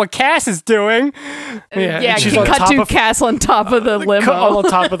 that's not what Cass is doing. Yeah, Yeah, and she's cut on top to of Cass on top of the limo. all on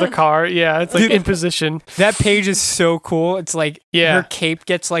top of the car. Yeah, it's like Dude. in position. That page is so cool. It's like Yeah. her cape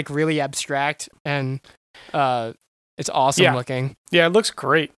gets like really abstract, and it's awesome Yeah. looking. Yeah, it looks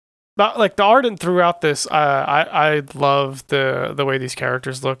great. Like the art and throughout this, I love the way these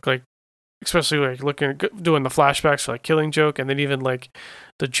characters look. Like, especially like doing the flashbacks for like Killing Joke, and then even like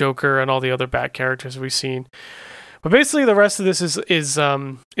the Joker and all the other bad characters we've seen. But basically, the rest of this is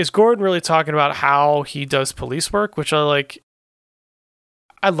Gordon really talking about how he does police work, which I like.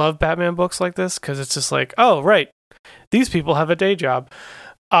 I love Batman books like this because it's just like, oh right, these people have a day job.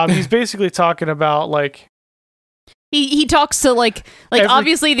 He's basically talking about like. He talks to like Every-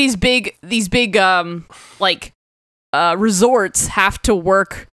 obviously these big resorts have to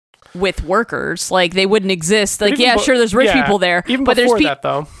work with workers. Like they wouldn't exist. Like, even yeah, be- sure, there's rich yeah, people there, Even but there's before that,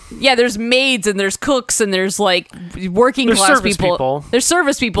 though, there's maids and there's cooks and there's like working there's class service people. There's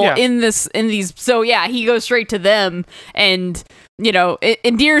service people Yeah. in these. So yeah, he goes straight to them and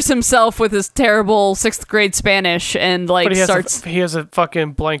endears himself with his terrible 6th grade Spanish and like But starts. he has a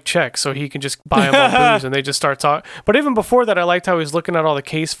fucking blank check, so he can just buy them all booze, and they just start talking. But even before that, I liked how he's looking at all the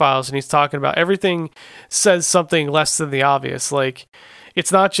case files, and he's talking about everything says something less than the obvious. Like,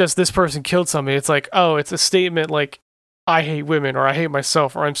 it's not just this person killed somebody. It's like, oh, it's a statement like, I hate women, or I hate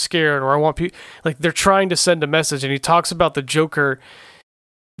myself, or I'm scared, or I want people. Like, they're trying to send a message, and he talks about the Joker.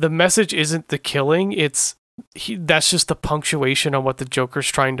 The message isn't the killing, that's just the punctuation on what the Joker's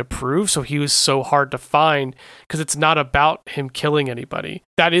trying to prove. So he was so hard to find because it's not about him killing anybody.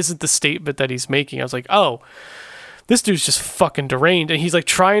 That isn't the statement that he's making. I was like, oh, this dude's just fucking deranged. And he's like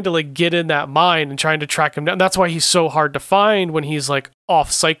trying to like get in that mind and trying to track him down. That's why he's so hard to find when he's like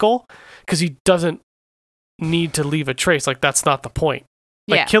off cycle, because he doesn't need to leave a trace. Like, that's not the point.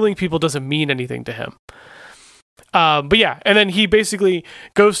 Like, Yeah. killing people doesn't mean anything to him. But yeah, and then he basically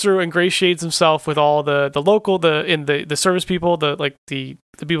goes through and ingratiates himself with all the local, the service people, the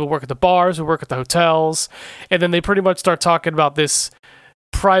people who work at the bars, who work at the hotels, and then they pretty much start talking about this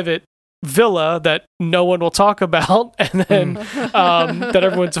private villa that no one will talk about, and then that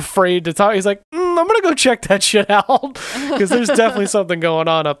everyone's afraid to talk. He's like, I'm gonna go check that shit out because there's definitely something going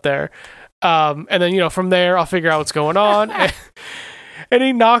on up there. And then from there I'll figure out what's going on. And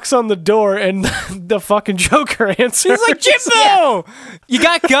he knocks on the door, and the fucking Joker answers. He's like, Jimbo, you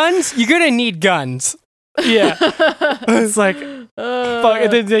got guns? You're gonna need guns. Yeah. It's like, fuck.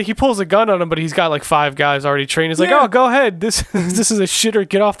 And then he pulls a gun on him, but he's got like 5 guys already trained. He's like, oh, go ahead. This is a shit or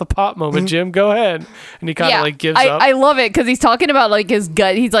get off the pot moment, Jim. Go ahead. And he kind of like gives up. I love it because he's talking about like his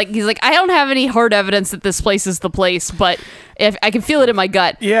gut. He's like, I don't have any hard evidence that this place is the place, but if I can feel it in my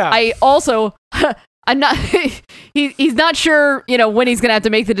gut. Yeah. I also. I'm not. He's not sure, when he's gonna have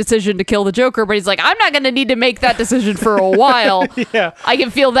to make the decision to kill the Joker, but he's like, I'm not gonna need to make that decision for a while. Yeah, I can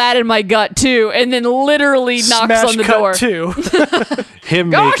feel that in my gut too, and then literally knocks Smash on the cut door. Too. Him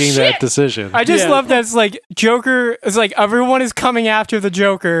making that decision. I just love that it's like Joker. It's like everyone is coming after the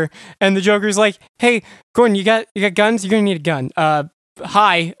Joker, and the Joker's like, "Hey, Gordon, you got guns? You're gonna need a gun."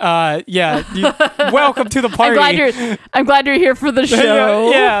 Hi. Welcome to the party. I'm glad you're here for the show.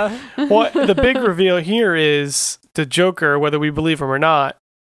 Yeah. Well, the big reveal here is the Joker, whether we believe him or not,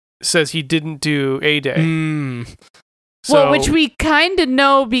 says he didn't do A-Day. Well, which we kind of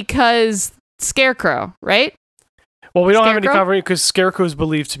know because Scarecrow, right? Well, we don't have any Scarecrow? confirmation because Scarecrow is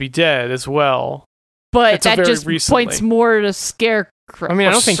believed to be dead as well. But That's a that very just recently. points more to Scarecrow. I mean,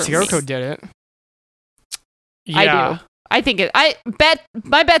 I don't think For me. Scarecrow did it. Yeah, I do. I think it.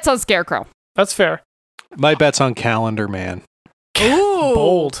 My bet's on Scarecrow. that's fair. My bet's on Calendar Man. Ooh,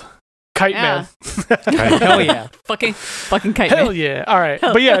 Bold. Kite Yeah. Man. Hell yeah. fucking kite. Hell Man. yeah. All right.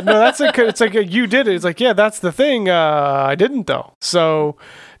 But yeah, no, it's like you did it. It's like, yeah, that's the thing. I didn't though. So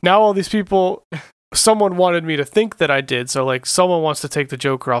now all these people, someone wanted me to think that I did. So like someone wants to take the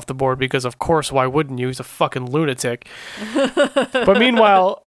Joker off the board because of course, why wouldn't you? He's a fucking lunatic. But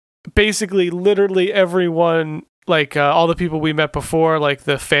meanwhile, basically literally everyone, like all the people we met before, like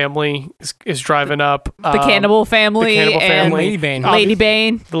the family is driving up. The cannibal family and Lady Bane. Lady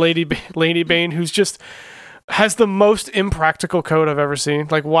Bane. The Lady Bane, who's just has the most impractical coat I've ever seen.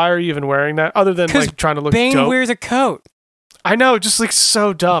 Like, why are you even wearing that? Other than like trying to look Bane dope. wears a coat. I know, just like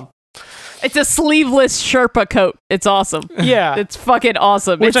so dumb. It's a sleeveless Sherpa coat. It's awesome. Yeah. It's fucking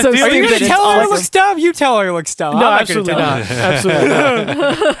awesome. Which It's I so do Are you think gonna stupid. it's tell her it awesome. looks dumb? You tell her it looks dumb. No, I'm not absolutely gonna tell not. her. Absolutely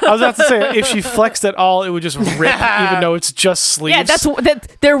not. I was about to say, if she flexed at all, it would just rip, even though it's just sleeves. Yeah,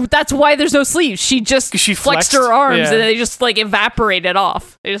 that's why there's no sleeves. She just She flexed flexed, her arms yeah. and they just like evaporated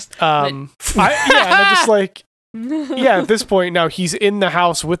off. They just and I'm just like, yeah, at this point now he's in the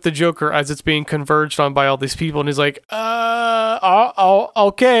house with the Joker as it's being converged on by all these people, and he's like,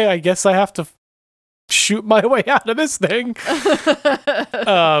 okay, I guess I have to shoot my way out of this thing.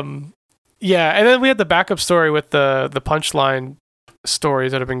 Yeah, and then we had the backup story with the punchline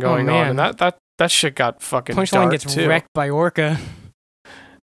stories that have been going on, and that shit got fucking Punchline dark gets too. wrecked by Orca.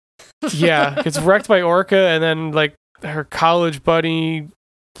 Yeah, gets wrecked by Orca, and then like her college buddy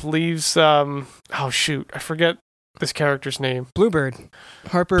leaves. Oh shoot, I forget this character's name. Bluebird.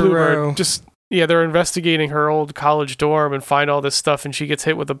 Harper Bluebird. Row. Just they're investigating her old college dorm and find all this stuff, and she gets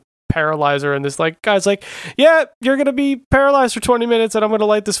hit with a paralyzer, and this like guy's like, yeah, you're gonna be paralyzed for 20 minutes, and I'm gonna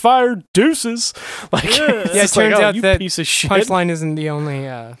light this fire. Deuces. Like, Yeah, it turns out you that piece of shit. Punchline isn't the only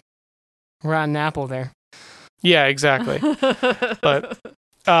rotten apple there. Yeah, exactly. But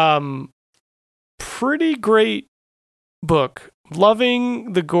pretty great book.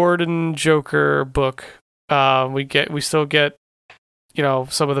 Loving the Gordon Joker book. We still get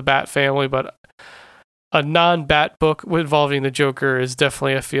some of the Bat family, but a non-Bat book involving the Joker is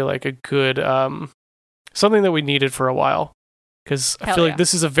definitely, I feel like, a good something that we needed for a while. Because I feel like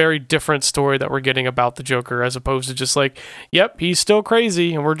this is a very different story that we're getting about the Joker, as opposed to just like, yep, he's still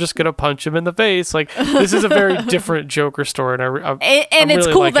crazy, and we're just gonna punch him in the face. Like, this is a very different Joker story, and I'm it's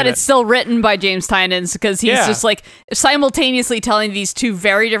really cool liking that it. it's still written by James Tynans because he's Yeah. just like simultaneously telling these two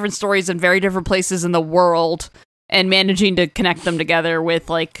very different stories in very different places in the world and managing to connect them together with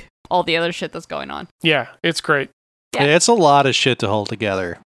like all the other shit that's going on. Yeah, it's great. Yeah. It's a lot of shit to hold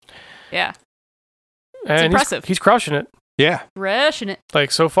together. Yeah, And impressive. He's crushing it. Yeah. rushing it. Like,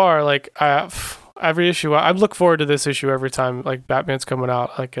 so far, like, every issue, I look forward to this issue every time, like, Batman's coming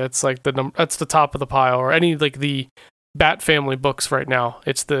out. Like, it's like that's the top of the pile, or any, like, the Bat family books right now.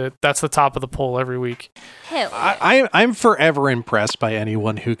 That's the top of the poll every week. Hell yeah. I'm forever impressed by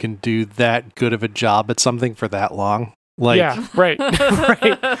anyone who can do that good of a job at something for that long. Like, yeah, right.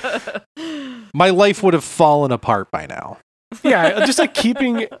 Right. my life would have fallen apart by now. Yeah, just like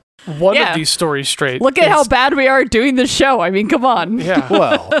keeping one Yeah. of these stories straight. Look at how It's- bad we are doing the show. I mean, come on. Yeah.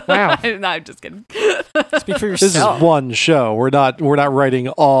 Well, Wow. No, I'm just kidding. Speak for this is yourself. one show. We're not writing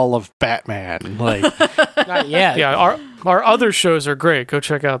all of Batman. Like, Not yet. Yeah, our other shows are great. Go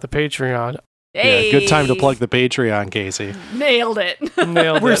check out the Patreon. Hey. Yeah, good time to plug the Patreon, Casey. Nailed it.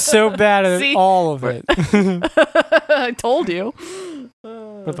 Nailed We're it. so bad at See? all of it. I told you.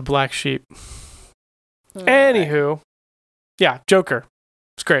 With the black sheep. Anywho, yeah, Joker.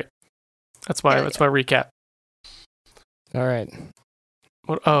 It's great. That's my Hell that's my recap. All right.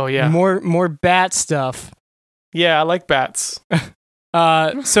 What, oh yeah, More bat stuff. yeah. I like bats.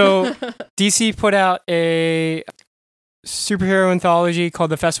 So DC put out a superhero anthology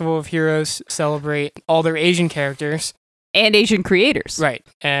called The Festival of Heroes, celebrate all their Asian characters. And Asian creators. Right,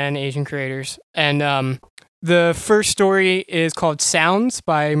 and Asian creators. And the first story is called Sounds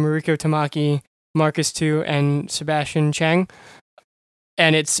by Mariko Tamaki, Marcus Tu, and Sebastian Cheng.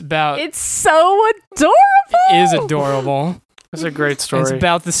 And it's about... It's so adorable. It is adorable. It's a great And story. it's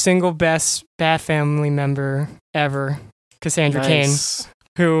about the single best Bat family member ever, Cassandra Cain, Nice.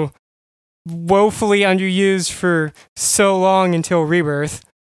 who woefully underused for so long until Rebirth.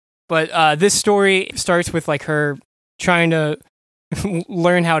 But this story starts with like her trying to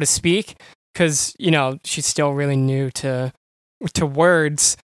learn how to speak because, you know, she's still really new to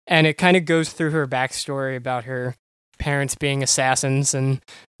words. And it kind of goes through her backstory about her parents being assassins and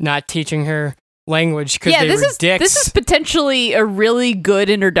not teaching her language because they were dicks. This is potentially a really good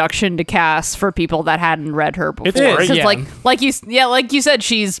introduction to Cass for people that hadn't read her before. It's great, 'Cause yeah. like you said,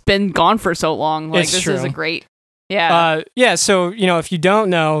 she's been gone for so long. Like It's this is a true. great. Yeah. So, you know, if you don't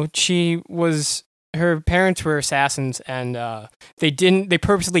know, her parents were assassins and they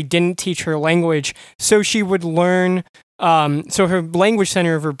purposely didn't teach her language so she would learn, so her language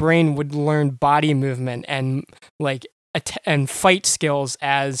center of her brain would learn body movement and like, and fight skills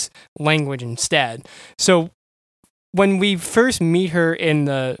as language instead. So when we first meet her in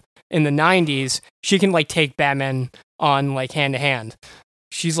the 90s, she can like take Batman on like hand to hand.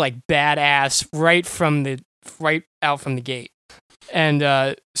 She's like badass right out from the gate.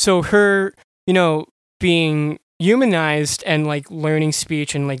 And so her, you know, being humanized and like learning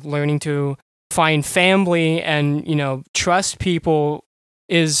speech and like learning to find family and, you know, trust people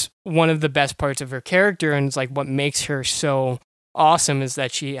is one of the best parts of her character. And it's like what makes her so awesome is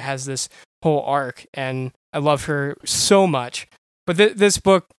that she has this whole arc. And I love her so much. But this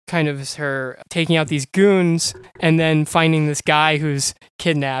book kind of is her taking out these goons and then finding this guy who's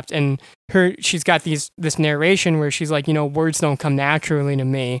kidnapped. And she's got this narration where she's like, you know, words don't come naturally to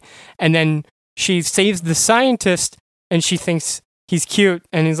me. And then she saves the scientist and she thinks he's cute.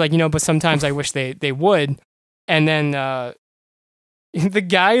 And he's like, you know, but sometimes I wish they would. And then the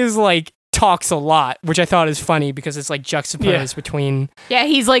guy is like, talks a lot, which I thought is funny because it's like juxtaposed between... Yeah,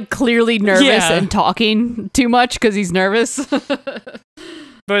 he's like clearly nervous and talking too much because he's nervous.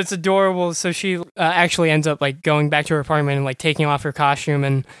 But it's adorable. So she actually ends up like going back to her apartment and like taking off her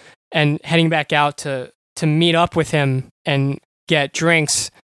costume and heading back out to meet up with him and get drinks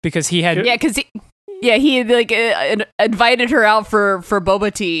because he had... he had like invited her out for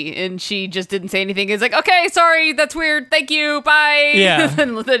boba tea, and she just didn't say anything. He's like, "Okay, sorry, that's weird. Thank you, bye." Yeah.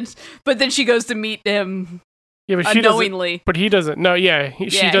 But then she goes to meet him. Yeah, but she unknowingly. doesn't. But he doesn't. No, yeah, she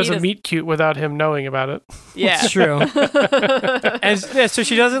doesn't doesn't. meet cute without him knowing about it. Yeah, It's true. And so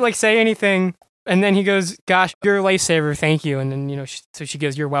she doesn't like say anything. And then he goes, "Gosh, you're a lifesaver. Thank you." And then, you know, so she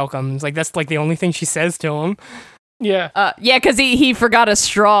goes, "You're welcome." It's like, that's like the only thing she says to him. Yeah. because he forgot a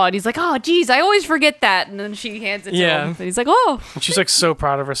straw, and he's like, "Oh, geez, I always forget that." And then she hands it to him, and he's like, "Oh." And she's like so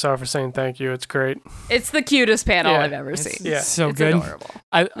proud of herself for saying thank you. It's great. It's the cutest panel Yeah. I've ever seen. Yeah. So It's good. adorable.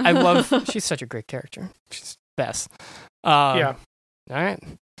 I love, she's such a great character. She's best. Yeah. All right.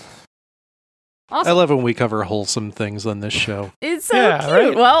 Awesome. I love when we cover wholesome things on this show, It's so Yeah, cute.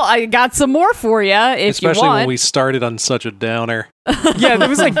 right? Well, I got some more for you if especially you want. when we started on such a downer. Yeah, there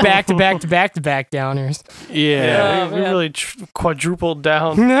was like back to back downers. Yeah. we really quadrupled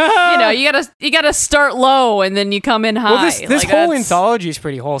down. you know, you gotta start low and then you come in high. Well, this Like, whole that's- anthology is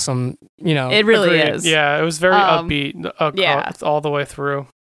pretty wholesome. You know, It really Agreed. is. Yeah, it was very upbeat yeah. all the way through.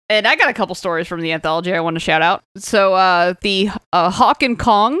 And I got a couple stories from the anthology I want to shout out. So the Hawk and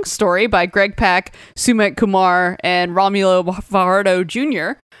Kong story by Greg Pak, Sumit Kumar, and Romulo Fajardo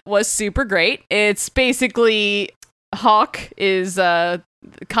Jr. was super great. It's basically Hawk is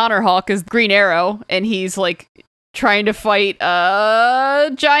Connor Hawk is Green Arrow, and he's like trying to fight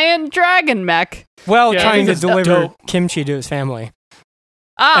a giant dragon mech. well, Yeah, I trying think to that's deliver dope. kimchi to his family.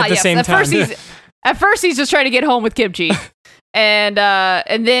 Ah, At the yes. same At first time. he's just trying to get home with kimchi. And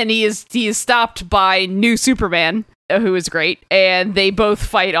then he is stopped by New Superman, who is great, and they both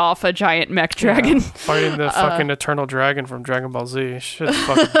fight off a giant mech dragon. Yeah, fighting the fucking eternal dragon from Dragon Ball Z. Shit's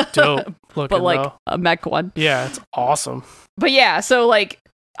fucking dope looking But like though. a mech one. Yeah, it's awesome. But yeah, so like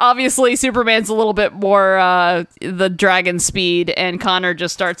obviously Superman's a little bit more the dragon speed, and Connor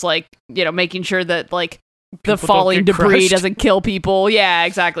just starts like, making sure that like the People falling don't get debris crushed. doesn't kill people. Yeah,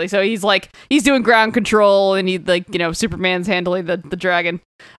 exactly. So he's doing ground control, and Superman's handling the dragon.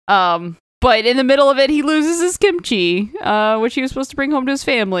 But in the middle of it, he loses his kimchi, which he was supposed to bring home to his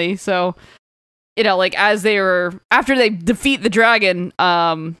family. So, after they defeat the dragon,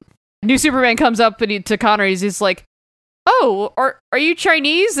 new Superman comes up to Connor. He's just like, "Oh, are you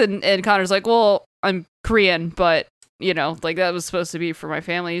Chinese?" And Connor's like, "Well, I'm Korean, but that was supposed to be for my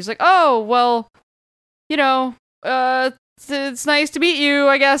family." He's like, "Oh, well, it's nice to meet you,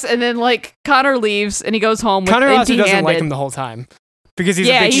 I guess." And then like Connor leaves and he goes home. Connor also empty-handed. doesn't like him the whole time because he's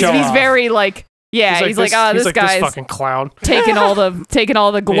a big he's show-off. very like, he's like, this this guy's fucking clown. taking all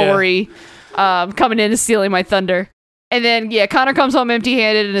the glory, coming in and stealing my thunder. And then Connor comes home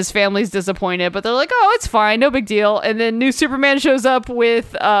empty-handed and his family's disappointed, but they're like, "Oh, it's fine, no big deal." And then new Superman shows up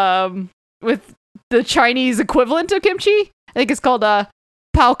with the Chinese equivalent of kimchi. I think it's called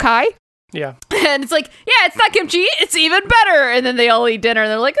pao kai. Yeah. And it's like, it's not kimchi, it's even better. And then they all eat dinner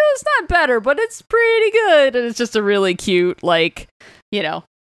and they're like, "Oh, it's not better, but it's pretty good." And it's just a really cute, like,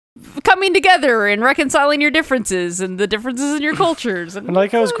 coming together and reconciling your differences and the differences in your cultures. And And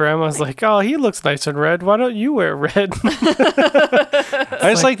like how his grandma's like, "Oh, he looks nice in red. Why don't you wear red?" I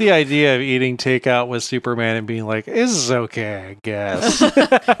just like the idea of eating takeout with Superman and being like, "This is okay, I guess."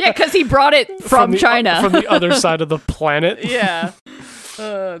 yeah, because he brought it from China. From the other side of the planet. yeah.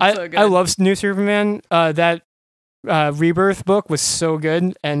 So good. I love New Superman. That Rebirth book was so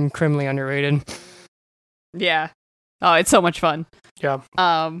good and criminally underrated. Yeah. Oh, it's so much fun. Yeah.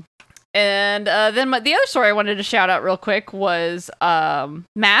 And then the other story I wanted to shout out real quick was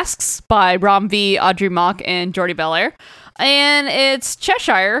Masks by Ram V, Audrey Mock, and Jordi Belair. And it's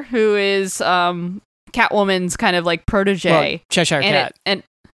Cheshire, who is Catwoman's kind of like protege. Well, Cheshire Cat. And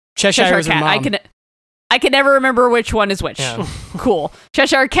Cheshire is her Cat. mom. I can never remember which one is which. Yeah. Cool.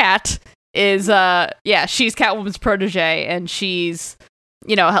 Cheshire Cat is she's Catwoman's protege, and she's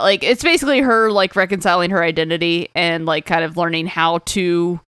like it's basically her like reconciling her identity and like kind of learning how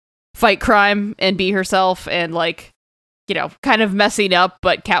to fight crime and be herself, and like kind of messing up,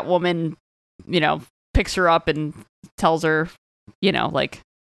 but Catwoman picks her up and tells her like,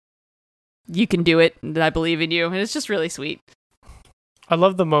 "You can do it, and I believe in you." And it's just really sweet. I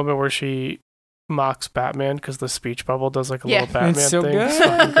love the moment where she mocks Batman because the speech bubble does like a Yeah. little Batman It's so thing. good. It's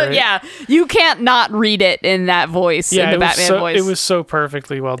fucking great. Yeah, you can't not read it in that voice, in the Batman voice. It was so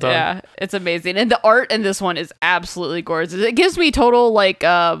perfectly well done. Yeah, it's amazing. And the art in this one is absolutely gorgeous. It gives me total like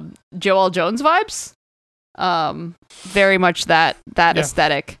Joelle Jones vibes. Very much that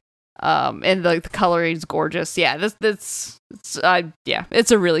aesthetic. And the coloring is gorgeous. Yeah, it's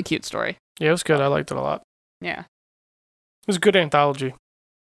a really cute story. Yeah, it was good. I liked it a lot. Yeah. It was a good anthology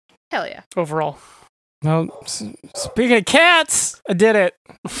Hell yeah. overall. Well, speaking of cats, I did it.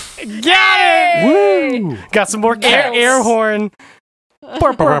 Got it! Woo! Got some more cats. Air horn.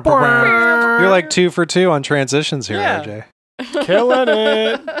 You're like 2 for 2 on transitions here, Yeah. RJ. Killing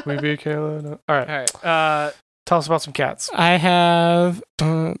it. We be killing it. All right. All right. Tell us about some cats. I have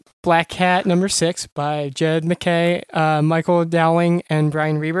Black Cat #6 by Jed McKay, Michael Dowling, and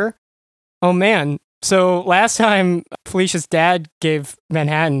Brian Reber. Oh man. So last time Felicia's dad gave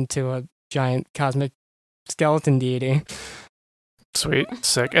Manhattan to a giant cosmic skeleton deity. Sweet.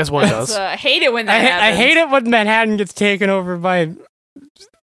 Sick. As one does. I hate it when that I happens. hate it when Manhattan gets taken over by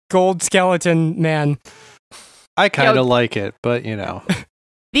gold skeleton man. I kind Yo. of like it, but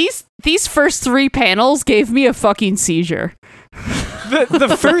These first 3 panels gave me a fucking seizure.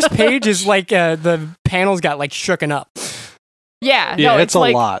 The first page is like the panels got like shooken up. Yeah. yeah, no, it's a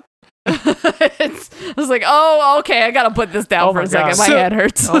like, lot. I was like, oh, okay, I gotta put this down Oh for my a second. God. My So- head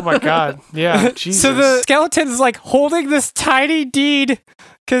hurts. Oh my god. Yeah. Jesus. So the skeleton is like holding this tiny deed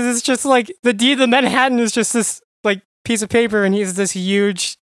because it's just like the deed of Manhattan is just this like piece of paper and he's this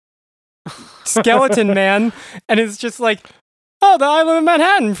huge skeleton man and it's just like, "Oh, the island of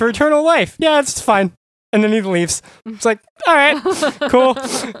Manhattan for eternal life. Yeah, it's fine." And then he leaves. It's like, all right, cool.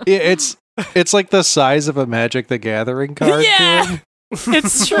 It's like the size of a Magic the Gathering card. Yeah. kid.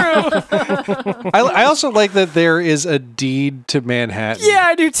 It's true. I also like that there is a deed to Manhattan. Yeah,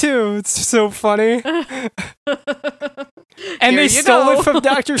 I do too. It's so funny. And Here they you stole go. it from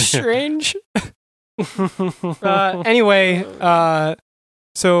Doctor Strange. Anyway,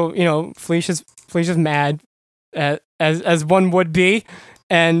 so Felicia's mad, as one would be,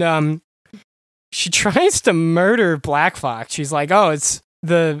 and she tries to murder Black Fox. She's like, "Oh, it's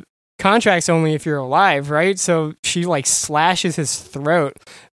the contract's only if you're alive, right?" So she like slashes his throat,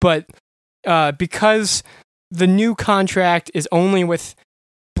 but because the new contract is only with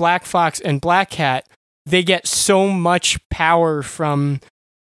Black Fox and Black Cat, they get so much power from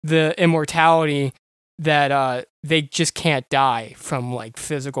the immortality that they just can't die from like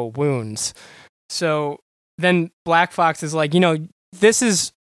physical wounds. So then Black Fox is like, this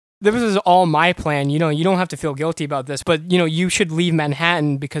is all my plan. You don't have to feel guilty about this, but you should leave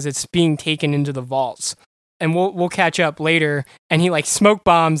Manhattan because it's being taken into the vaults. And we'll catch up later. And he like smoke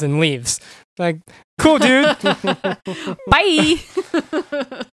bombs and leaves. Like, cool, dude. Bye.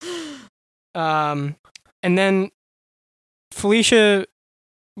 And then Felicia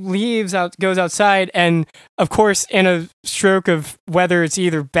goes outside, and of course, in a stroke of whether it's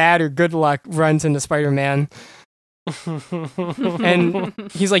either bad or good luck, runs into Spider-Man. And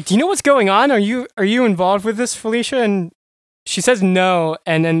he's like, "Do you know what's going on? Are you involved with this, Felicia?" And she says no.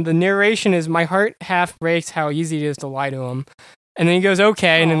 And then the narration is, "My heart half breaks how easy it is to lie to him." And then he goes,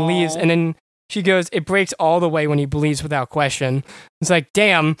 "Okay," and then leaves. And then she goes, "It breaks all the way when he believes without question." It's like,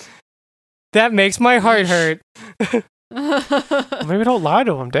 damn, that makes my heart hurt. Maybe don't lie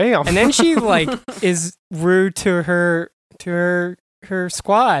to him. Damn. And then she like is rude to her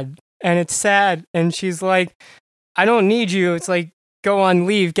squad, and it's sad. And she's like, "I don't need you." It's like, "Go on,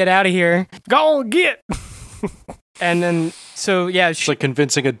 leave, get out of here, go on, get." And then yeah, It's like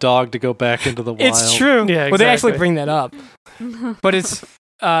convincing a dog to go back into the wild. It's true. Yeah, Well, they actually exactly. bring that up, but it's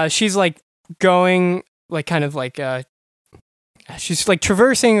she's like going like kind of like she's like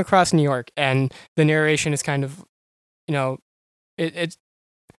traversing across New York, and the narration is kind of, it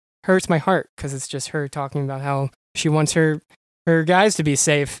hurts my heart because it's just her talking about how she wants her guys to be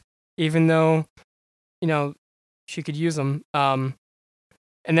safe, even though, she could use them. And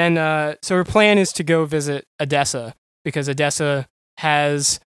then, so her plan is to go visit Odessa, because Odessa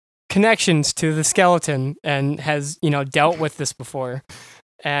has connections to the skeleton and has, dealt with this before.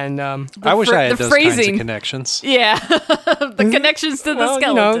 And I wish I had those kinds phrasing. of connections. Yeah. The connections to the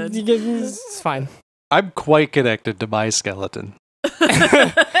skeleton. It's fine. I'm quite connected to my skeleton.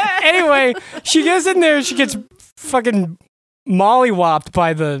 Anyway, she goes in there, she gets fucking mollywopped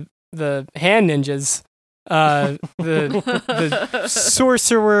by the hand ninjas. The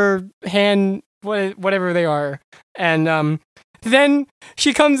sorcerer hand, whatever they are. And then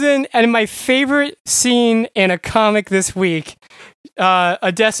she comes in, and my favorite scene in a comic this week,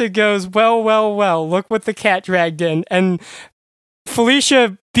 Odessa goes, well, look what the cat dragged in. And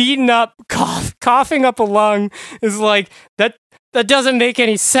Felicia, beaten up, coughing up a lung, is like, that doesn't make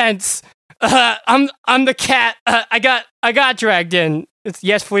any sense. I'm the cat. I got dragged in.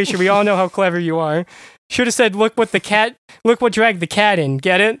 Yes, Felicia, we all know how clever you are. Should have said, look what dragged the cat in.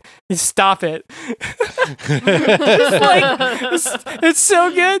 Get it? Stop it. It's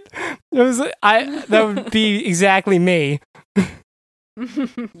so good. It was that would be exactly me.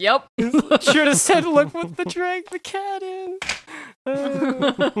 Yep. Should have said, look what dragged the cat in.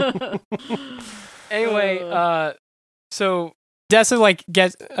 Anyway, so Dessa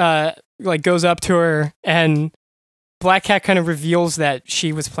goes up to her, and Black Cat kind of reveals that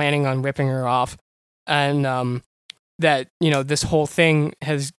she was planning on ripping her off, and that this whole thing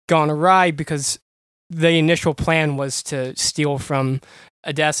has gone awry because the initial plan was to steal from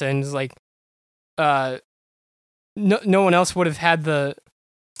Odessa, and it's like no one else would have had the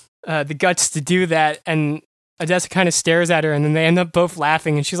guts to do that. And Odessa kind of stares at her, and then they end up both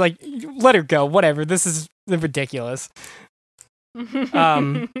laughing, and she's like, let her go, whatever, this is ridiculous.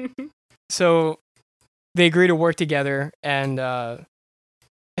 So they agree to work together, and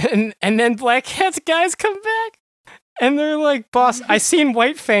then Black Cat's guys come back, and they're like, "Boss, I seen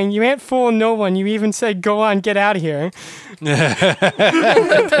White Fang. You ain't fooling no one. You even said, go on, get out of here."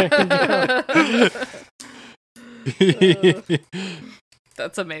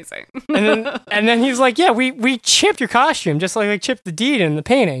 That's amazing. And then he's like, "Yeah, we chipped your costume just like we chipped the deed in the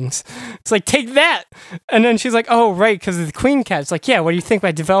paintings." It's like, "Take that." And then she's like, "Oh, right, because of the Queen Cat." It's like, "Yeah, what do you think?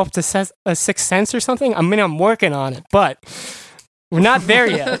 I developed a sixth sense or something? I mean, I'm working on it, but we're not there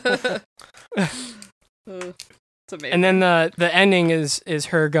yet." It's amazing. And then the ending is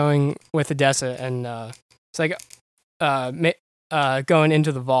her going with Odessa, and it's like going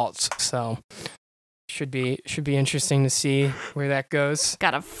into the vaults. So should be interesting to see where that goes.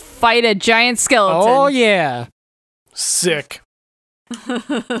 Gotta fight a giant skeleton. Oh yeah, Sick.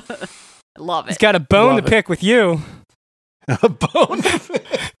 Love he's it. got a bone Love to pick with you. A bone.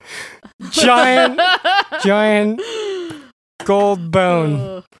 Giant gold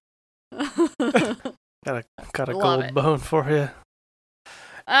bone. Got a Love gold it. bone for you.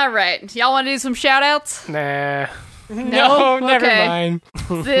 All right. Y'all want to do some shout outs? Nah. No, never Okay. mind.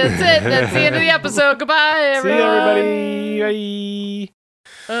 That's it. That's the end of the episode. Goodbye, See everyone. you, everybody.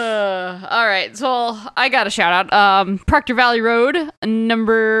 Bye. All right, so I got a shout out. Proctor Valley Road,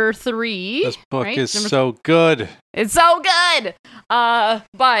 number 3. This book right? is so good. It's so good.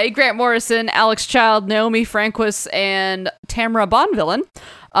 By Grant Morrison, Alex Child, Naomi Franquist, and Tamara Bonvillain.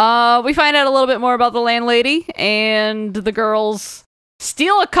 We find out a little bit more about the landlady, and the girls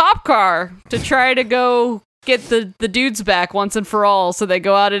steal a cop car to try to go get the dudes back once and for all. So they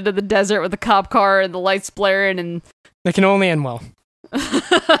go out into the desert with the cop car and the lights blaring, and They can only end well.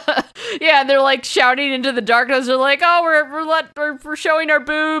 yeah, they're like shouting into the darkness. They're like, "Oh, we're showing our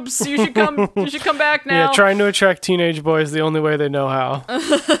boobs. You should come. You should come back now." Yeah, trying to attract teenage boys the only way they know how.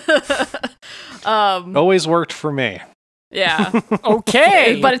 Always worked for me. Yeah.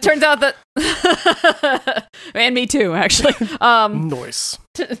 Okay. But it turns out that, and me too, actually. Noise.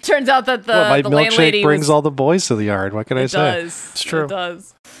 It turns out that Well, my the milkshake landlady brings was, all the boys to the yard. What can I it say? does. It's true. It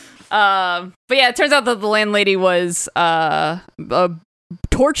does. But yeah, it turns out that the landlady was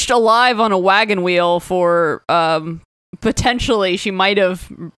torched alive on a wagon wheel for potentially she might have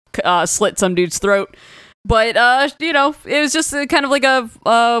slit some dude's throat. But, it was just kind of like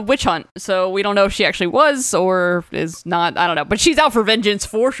a witch hunt. So we don't know if she actually was or is not. I don't know. But she's out for vengeance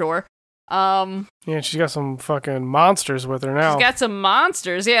for sure. Yeah, she's got some fucking monsters with her now. She's got some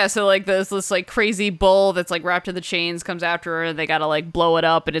monsters. Yeah, so like this like crazy bull that's like wrapped in the chains comes after her and they gotta like blow it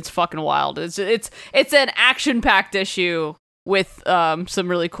up and it's fucking wild. It's an action-packed issue with some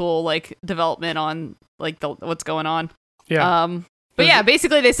really cool like development on like what's going on. Yeah. But yeah,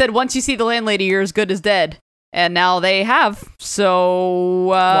 basically they said once you see the landlady, you're as good as dead, and now they have.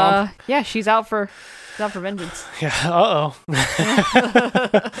 So yeah, she's out for vengeance. Yeah.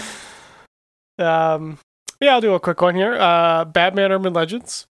 Yeah, I'll do a quick one here. Batman Urban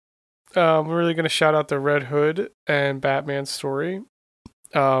Legends. We're really gonna shout out the Red Hood and Batman story,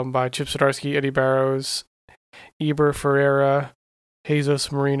 by Chip Zdarsky, Eddie Barrows, Eber Ferreira,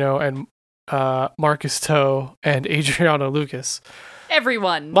 Jesus Marino, and Marcus Toe and Adriano Lucas.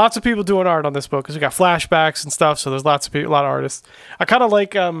 Everyone. Lots of people doing art on this book because we got flashbacks and stuff. So there's lots of people, a lot of artists. I kind of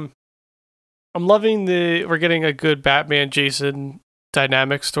like. I'm loving we're getting a good Batman Jason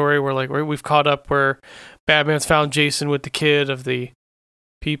dynamic story where like we've caught up where Batman's found Jason with the kid of the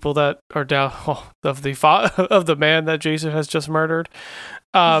people that are down of the man that Jason has just murdered.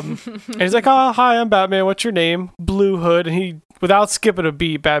 And he's like, "Oh, hi, I'm Batman. What's your name?" Blue Hood. And he, without skipping a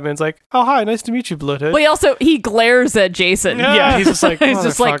beat, Batman's like, "Oh, hi, nice to meet you, Blue Hood." Well, he glares at Jason. Yeah, he's just like, He's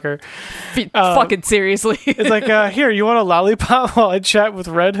just like, "Motherfucker." fucking seriously. It's like, "Here, you want a lollipop while I chat with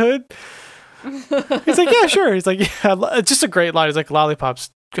Red Hood?" He's like, "Yeah, sure." He's like, "Yeah," it's just a great line. He's like, "Lollipop's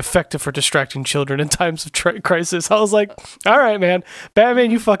effective for distracting children in times of crisis." I was like, all right, man, Batman,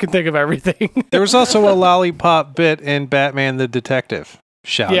 you fucking think of everything. There was also a lollipop bit in Batman the Detective.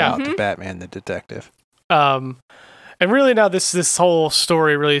 Shout out to Batman the Detective. And really now this whole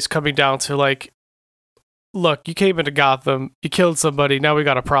story really is coming down to like, look, you came into Gotham, you killed somebody, now we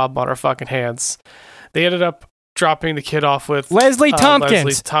got a problem on our fucking hands. They ended up dropping the kid off with Leslie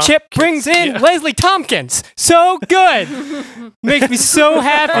Tompkins. Chip brings in Leslie Tompkins. So good. Makes me so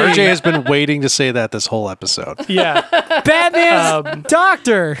happy. RJ has been waiting to say that this whole episode. Yeah. Batman's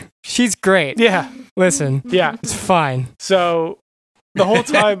doctor. She's great. Yeah. Listen. Yeah. It's fine. So the whole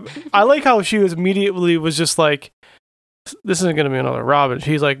time, I like how she was just like, this isn't going to be another Robin.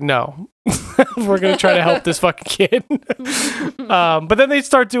 She's like, no, we're going to try to help this fucking kid. But then they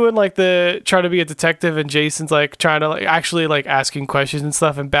start doing like trying to be a detective, and Jason's like trying to like actually like asking questions and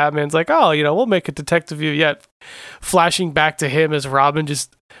stuff. And Batman's like, oh, we'll make a detective of you yet. Flashing back to him as Robin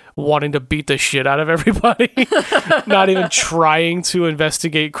just wanting to beat the shit out of everybody, not even trying to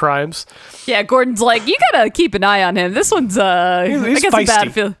investigate crimes. Yeah, Gordon's like, you gotta keep an eye on him. This one's he's I got feisty. a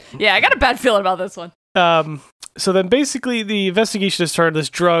bad feel. Yeah, I got a bad feeling about this one. So then basically the investigation has started this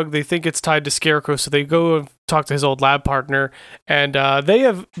drug. They think it's tied to Scarecrow, so they go and talk to his old lab partner. And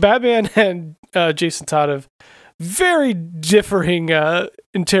Batman and Jason Todd have very differing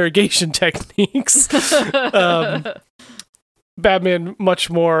interrogation techniques. Batman much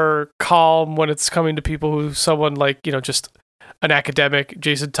more calm when it's coming to people who someone like, just an academic.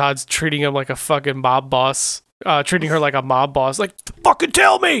 Jason Todd's treating him like a fucking mob boss. Treating her like a mob boss, like, fucking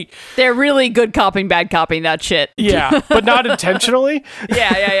tell me. They're really good copying, bad copying that shit. Yeah, but not intentionally.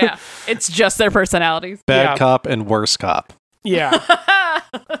 Yeah. It's just their personalities. Bad cop and worse cop. Yeah.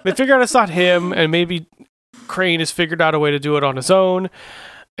 They figure out it's not him, and maybe Crane has figured out a way to do it on his own.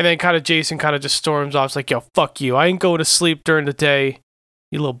 And then Jason just storms off. It's like, yo, fuck you. I ain't going to sleep during the day,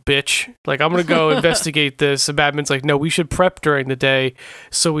 you little bitch. Like, I'm going to go investigate this. And Batman's like, no, we should prep during the day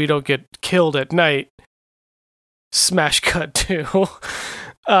so we don't get killed at night. Smash cut to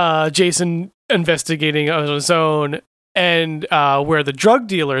Jason investigating on his own, and where the drug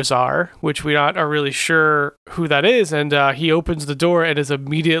dealers are, which we are really sure who that is. And he opens the door and is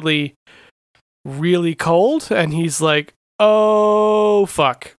immediately really cold, and he's like, "Oh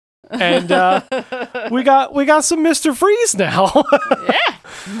fuck!" And we got some Mr. Freeze now. Yeah,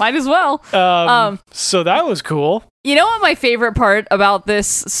 might as well. So that was cool. You know what my favorite part about this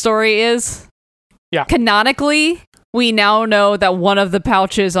story is? Yeah. Canonically, we now know that one of the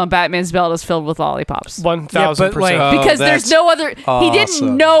pouches on Batman's belt is filled with lollipops. 1,000%. Because there's no other. awesome. He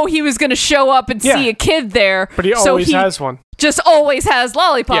didn't know he was going to show up and see a kid there. But he so always he has one. just always has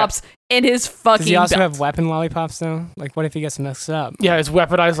lollipops in his fucking Does he also belt. have weapon lollipops though? Like, what if he gets mixed up? Yeah, it's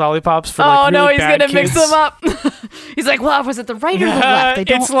weaponized lollipops for Oh like no, really he's bad gonna mix kids. them up. He's like, well, was it the right or the left? They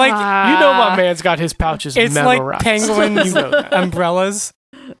don't. It's like, You know my man's got his pouches It's memorized. like penguins You know that. umbrellas,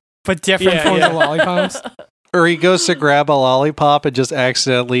 but different Yeah, forms yeah. of lollipops. Or he goes to grab a lollipop and just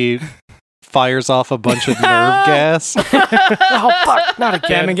accidentally fires off a bunch of nerve gas. Oh fuck! Not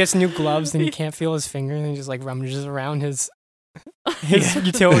again. Batman gets new gloves and he can't feel his finger and he just like rummages around his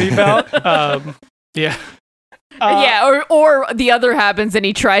utility belt. Yeah. Yeah, or the other happens and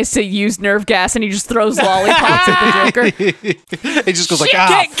he tries to use nerve gas and he just throws lollipops at the Joker. He just goes like, Shit, ah,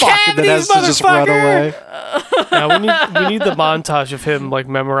 get fuck, and then has to just run cavities, away. Now we need the montage of him like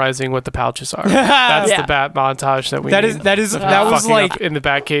memorizing what the pouches are. That's Yeah. the bat montage that we That need. is that was Fucking like up in the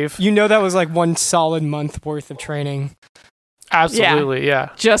Batcave. you know that was like one solid month worth of training. Absolutely, yeah.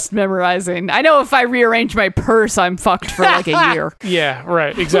 Just memorizing. I know if I rearrange my purse, I'm fucked for like a year. Yeah,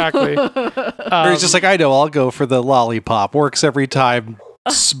 right, exactly. Or he's just like, I know, I'll go for the lollipop. Works every time.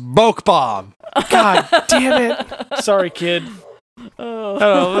 Smoke bomb. God damn it. Sorry, kid.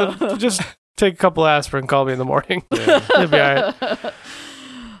 Oh, just take a couple aspirin, call me in the morning. It'll be all right.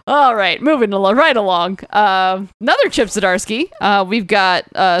 All right, moving right along. Another Chip Zdarsky. We've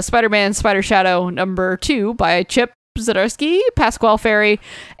got Spider-Man Spider Shadow #2 by Chip Zdarsky, Pasquale Ferry,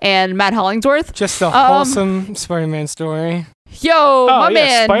 and Matt Hollingsworth. Just a wholesome Spider-Man story. Yo, my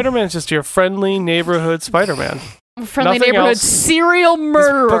man. Spider-Man's just your friendly neighborhood Spider-Man. Friendly Nothing neighborhood else. serial This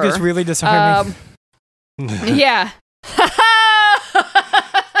murderer. book is really disarming. Yeah.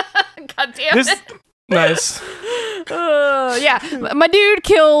 God damn This it. nice. Yeah. My dude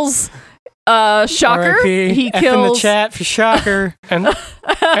kills Shocker. R.I.P. He F in the kills chat for Shocker. And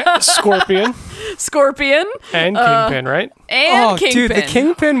Scorpion Scorpion and Kingpin, right? and Oh, Kingpin. dude, the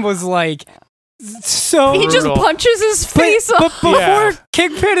Kingpin was like so. He just brutal. punches his face but off. before Yeah.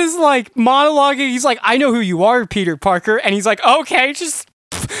 Kingpin is like monologuing, he's like, "I know who you are, Peter Parker," and he's like, "Okay, just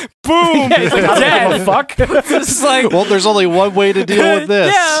boom, He's like, I don't give a dead." fuck. It's like, Well, there's only one way to deal with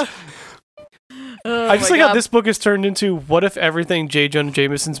this. Yeah. I just my like how God. this book is turned into what if everything J. Jonah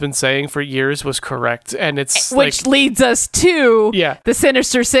Jameson's been saying for years was correct, and it's Which like, leads us to yeah, the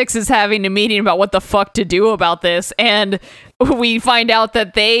Sinister Six is having a meeting about what the fuck to do about this, and we find out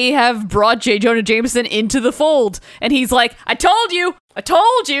that they have brought J. Jonah Jameson into the fold, and he's like, I told you, I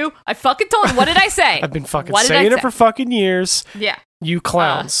fucking told you, what did I say? I've been fucking What did I saying it say? for fucking years. Yeah. You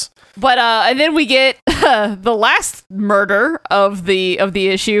clowns. But and then we get the last murder of the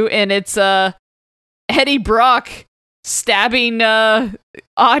issue, and it's Eddie Brock stabbing Doc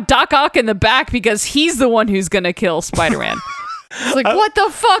Ock in the back because he's the one who's gonna kill Spider-Man. It's like, what the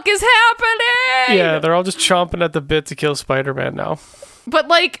fuck is happening? Yeah, they're all just chomping at the bit to kill Spider-Man now. But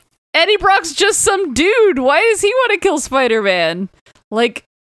like, Eddie Brock's just some dude. Why does he want to kill Spider-Man? Like,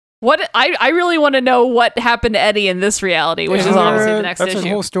 what? I really want to know what happened to Eddie in this reality, which is Isn't obviously there- the next that's a issue.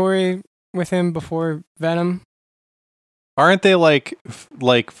 whole story with him before Venom. Aren't they like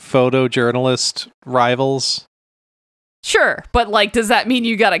photojournalist rivals? Sure, but like, does that mean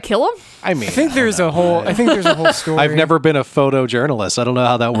you gotta kill him? I mean, I think there's a whole story. I've never been a photojournalist. I don't know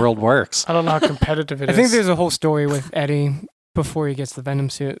how that world works. I don't know how competitive it is. I think there's a whole story with Eddie before he gets the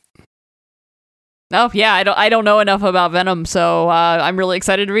Venom suit. Oh yeah, I don't know enough about Venom, so I'm really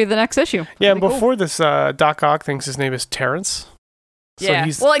excited to read the next issue. Yeah, and Pretty cool. before this, Doc Ock thinks his name is Terrence. So Yeah,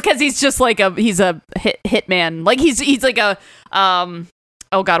 he's well, because he's just like a hitman. Like he's like a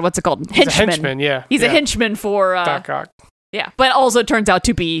oh god, what's it called? a henchman, yeah. He's yeah. a henchman for Doc Ock. yeah, but also turns out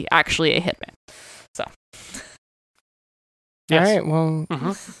to be actually a hitman. Yes. All right, well,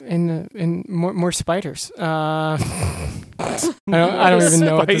 Mhm. in more spiders. I don't even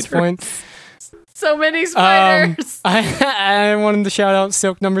know at this Spider. point. So many spiders. I wanted to shout out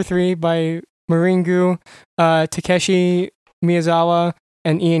Silk #3 by Maringu, Takeshi Miyazawa,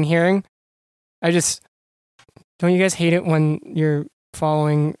 and Ian Hearing. Don't you guys hate it when you're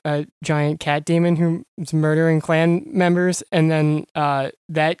following a giant cat demon who's murdering clan members, and then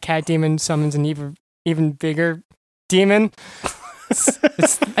that cat demon summons an even bigger demon? It's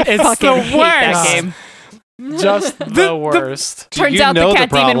I the fucking hate that worst. game. Just the worst. Turns you out the know cat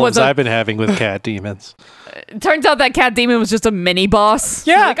demon problems was a- I've been having with cat demons. Turns out that cat demon was just a mini boss.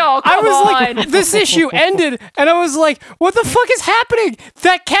 Yeah, Like, oh, I come was on. like, this issue ended, and I was like, what the fuck is happening?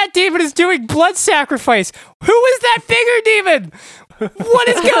 That cat demon is doing blood sacrifice. Who is that bigger demon? What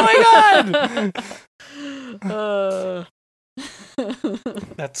is going on?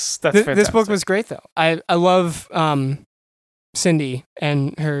 That's This fantastic. book was great, though. I love Cindy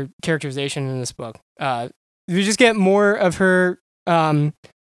and her characterization in this book. We just get more of her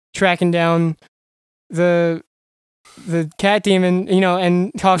tracking down the cat demon,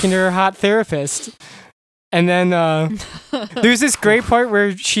 and talking to her hot therapist. And then there's this great part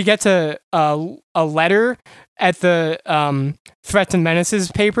where she gets a letter at the Threats and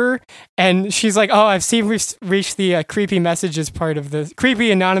Menaces paper, and she's like, "Oh, I've seen we've reached the creepy anonymous message as part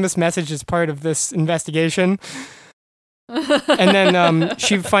of this investigation." And then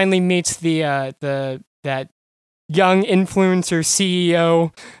she finally meets that young influencer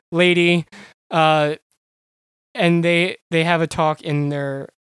CEO lady, and they have a talk in their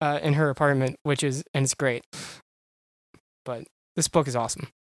in her apartment, and it's great. But this book is awesome.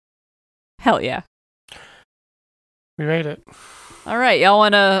 Hell yeah. We made it. All right, y'all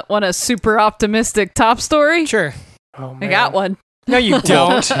want a super optimistic top story? Sure. Oh, I man. got one. No, you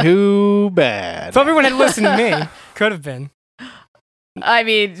don't. Too bad. If everyone had listened to me, could have been. I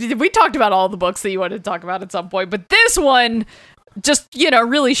mean, we talked about all the books that you wanted to talk about at some point, but this one just,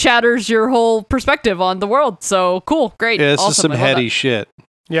 really shatters your whole perspective on the world. So cool, great. Yeah, this is awesome. some I love heady that. shit.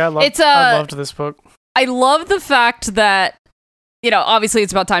 Yeah, I loved this book. I love the fact that, obviously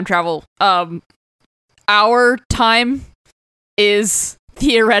it's about time travel. Our time is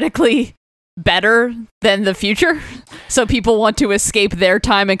theoretically better than the future. So people want to escape their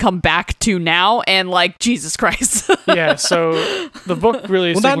time and come back to now, and like, Jesus Christ. Yeah, so the book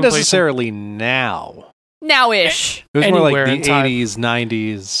really is Well, not taking place in- necessarily now. Now-ish. It was more Anywhere like in the time. 80s,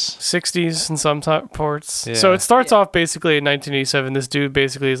 90s. 60s in some ports. Yeah. So it starts off basically in 1987. This dude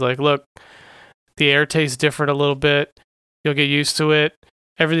basically is like, look, the air tastes different a little bit. You'll get used to it.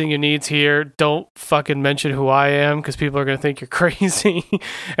 Everything you need's here. Don't fucking mention who I am because people are going to think you're crazy.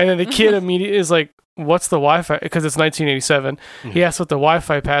 And then the kid immediately is like, what's the Wi-Fi? Because it's 1987. He asks what the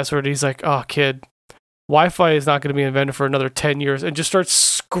Wi-Fi password. He's like, oh, kid, Wi-Fi is not going to be invented for another 10 years, and just starts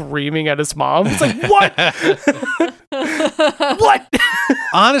screaming at his mom. It's like, what? What?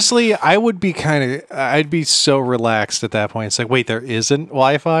 Honestly, I'd be so relaxed at that point. It's like, wait, there isn't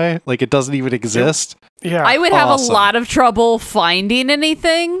Wi-Fi? Like, it doesn't even exist? Yeah. I would have Awesome. a lot of trouble finding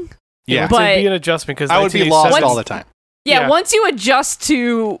anything. Yeah. It would But- be an adjustment because I would be lost all the time. Yeah, Yeah. once you adjust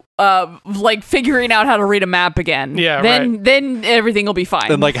to like figuring out how to read a map again, Yeah, then everything will be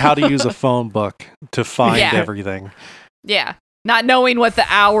fine. And like how to use a phone book to find Yeah. everything. yeah. Not knowing what the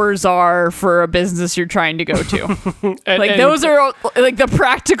hours are for a business you're trying to go to. Like those are like the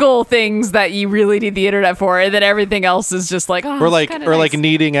practical things that you really need the internet for, and then everything else is just like, oh, Or it's like kinda like nice.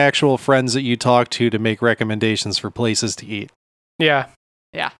 needing actual friends that you talk to make recommendations for places to eat. Yeah.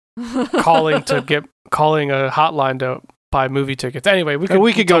 calling a hotline to buy movie tickets. Anyway,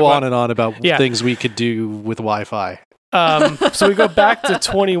 we could go talk on and on about Yeah. things we could do with Wi-Fi. So we go back to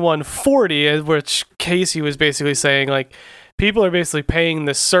 2140, which Casey was basically saying, like, people are basically paying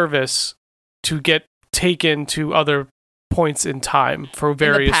this service to get taken to other points in time for In the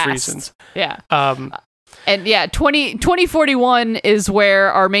various past. reasons. Yeah. And yeah, 2041 is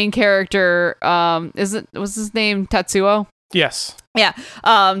where our main character was his name Tatsuo? yes,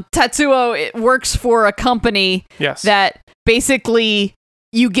 Tatsuo works for a company yes, that basically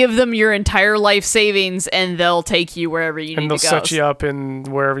you give them your entire life savings and they'll take you wherever you and need they'll to go. set you up in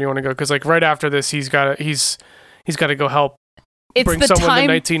wherever you want to go. Because like right after this, he's got to go help It's bring the someone time.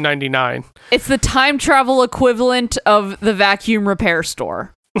 to 1999. It's the time travel equivalent of the vacuum repair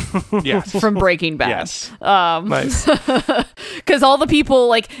store Yes. from Breaking Bad. Yes. Nice. Because all the people,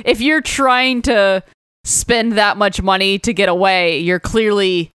 like, if you're trying to spend that much money to get away, you're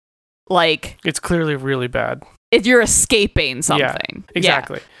clearly like, It's clearly really bad. if you're escaping something.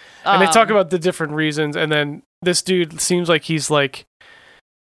 Exactly. Yeah. And they talk about the different reasons, and then this dude seems like he's like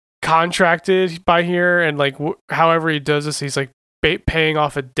contracted by here, and like however he does this, he's like paying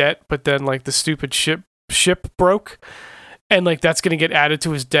off a debt, but then like the stupid ship broke, and like that's gonna get added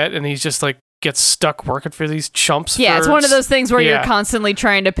to his debt, and he's just like gets stuck working for these chumps. Yeah, it's one of those things where you're Yeah. constantly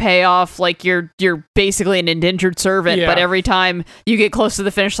trying to pay off, like you're basically an indentured servant, Yeah. but every time you get close to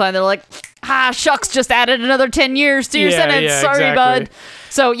the finish line, they're like, shucks, just added another 10 years to your sentence. Sorry, exactly. bud.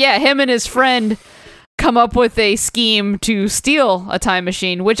 So yeah, him and his friend come up with a scheme to steal a time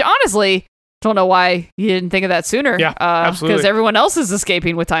machine, which honestly, Don't know why you didn't think of that sooner. Yeah, absolutely. Because everyone else is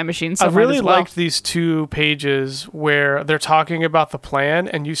escaping with time machines. So I really might as well. liked these 2 pages where they're talking about the plan,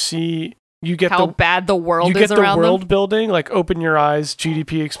 and you get how bad the world you is get the around world them. building. Like, open your eyes.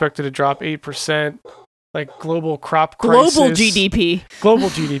 GDP expected to drop 8%. Like, global crop Global crisis. GDP. Global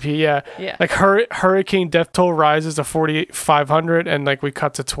GDP, yeah. Yeah. Like, hurricane death toll rises to 4,500, and like we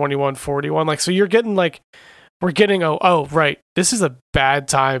cut to 2141. Like, so you're getting like, we're getting oh right, this is a bad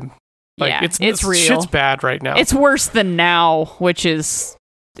time. Like, Yeah, it's real. Shit's bad right now. It's worse than now, which is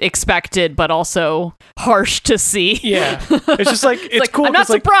expected, but also harsh to see. yeah. It's just like it's like, cool. I'm not 'cause,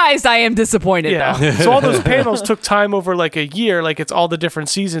 like, surprised. I am disappointed yeah. though. So all those panels took time over like a year. Like, it's all the different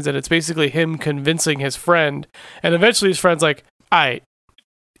seasons, and it's basically him convincing his friend, and eventually his friend's like, "All right,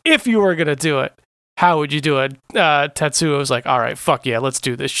 if you were gonna do it, how would you do it?" Tetsuo was like, "All right, fuck yeah, let's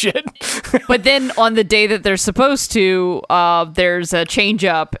do this shit." But then on the day that they're supposed to, there's a change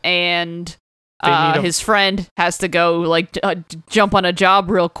up, and They need him. his friend has to go like jump on a job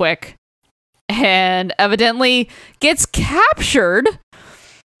real quick, and evidently gets captured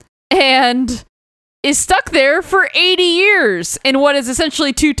and is stuck there for 80 years in what is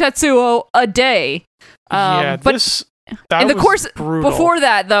essentially 2 Tetsuo a day. Yeah, but that in the was course brutal. before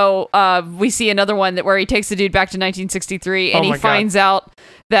that, though, we see another one where he takes the dude back to 1963, and Oh he my God. finds out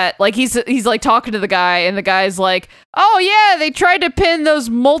that like he's like talking to the guy, and the guy's like, "Oh yeah, they tried to pin those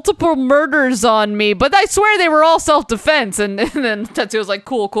multiple murders on me, but I swear they were all self-defense." And then Tetsuo's like,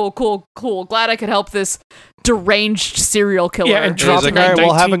 "Cool. Glad I could help this deranged serial killer." Yeah, and He's dropped like, him all in right,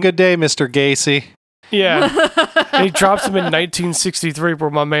 well, have a 19 good day, Mr. Gacy. Yeah. And he drops him in 1963, where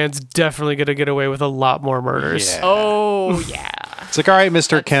my man's definitely gonna get away with a lot more murders. Yeah. Oh yeah, It's like, all right,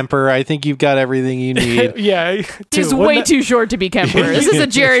 Mr. Kemper, I think you've got everything you need. Yeah, he's dude, way wouldn't too short to be Kemper. This is a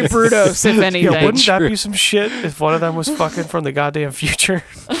Jerry Brudos, if anything. Yeah, wouldn't that True. be some shit if one of them was fucking from the goddamn future?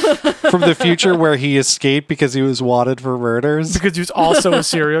 From the future where he escaped because he was wanted for murders. Because he was also a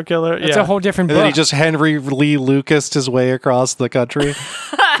serial killer. It's Yeah. a whole different And then he book. just Henry Lee Lucased his way across the country.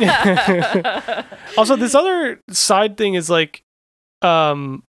 Also, this other side thing is like,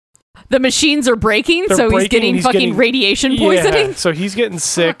 The machines are breaking, They're so he's breaking, getting he's fucking getting- radiation poisoning. Yeah, so he's getting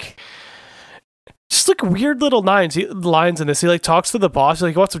sick. Just like weird little lines in this. He like talks to the boss. He's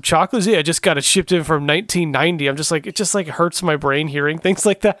like, "Want some chocolates?" Yeah, I just got it shipped in from 1990. I'm just like, it just like hurts my brain hearing things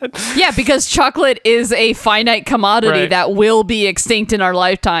like that. Yeah, because chocolate is a finite commodity Right. that will be extinct in our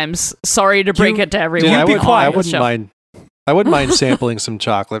lifetimes. Sorry to break it to everyone. Dude, I, be would, quiet. I wouldn't mind. I wouldn't mind sampling some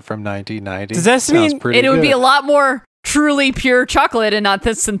chocolate from 1990. Does that Sounds mean- pretty And it would be good. a lot more truly pure chocolate and not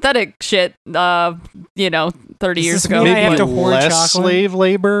this synthetic shit, 30 years this ago. mean I maybe have to hoard less chocolate? slave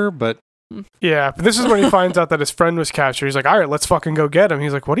labor, but Yeah, but this is when he finds out that his friend was captured. He's like, "All right, let's fucking go get him."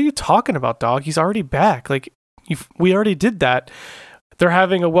 He's like, "What are you talking about, dog? He's already back. Like, we already did that." They're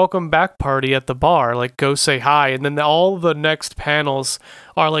having a welcome back party at the bar. Like, go say hi. And then all the next panels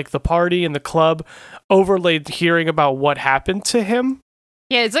are like the party and the club overlaid hearing about what happened to him.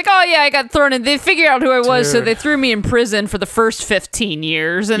 Yeah, it's like, oh yeah, I got thrown in. They figured out who I was, so Dude. they threw me in prison for the first 15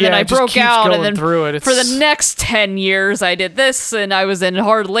 years, and then Yeah, I it just broke keeps out, going and then through it. for the It's- next 10 years, I did this, and I was in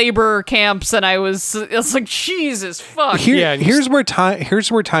hard labor camps, and it's like, Jesus fuck. Yeah, and here's where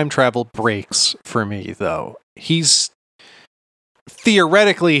time travel breaks for me, though. He's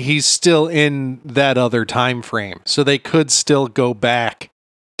theoretically still in that other time frame, so they could still go back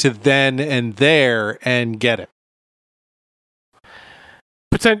to then and there and get it.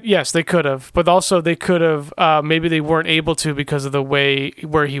 Yes, they could have, but also they could have. Maybe they weren't able to because of the way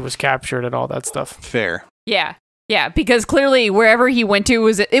where he was captured and all that stuff. Fair. Yeah, because clearly wherever he went to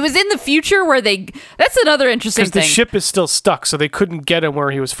was in the future where that's another interesting Because the thing. ship is still stuck, so they couldn't get him where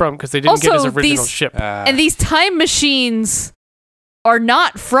he was from because they didn't get his Also, original these- ship. And these time machines are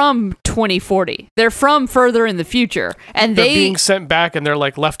not from 2040. They're from further in the future. And They're being sent back, and they're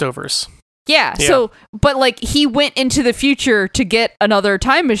like leftovers. Yeah, Yeah. so, but like he went into the future to get another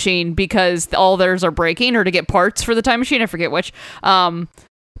time machine because all theirs are breaking, or to get parts for the time machine. I forget which.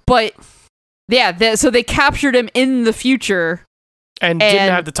 But yeah, so they captured him in the future. And didn't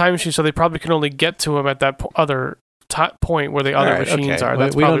And- have the time machine, so they probably can only get to him at that other point where the other All right, machines okay. are.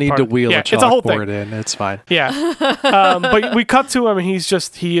 That's we don't probably need part to of- wheel yeah, a it's a whole thing. chalkboard in. It's fine. Yeah, but we cut to him, and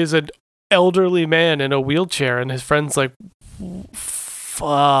he is an elderly man in a wheelchair, and his friend's like,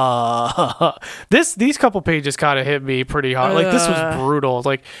 "Fuck." These couple pages kind of hit me pretty hard. Like, this was brutal.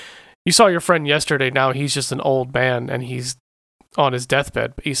 Like, you saw your friend yesterday. Now he's just an old man, and he's on his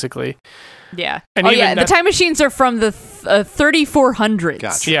deathbed, basically. Yeah. And Oh even yeah, the that- time machines are from the 3400s.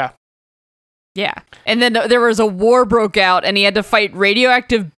 Gotcha. Yeah, Yeah. And then there was a war broke out, and he had to fight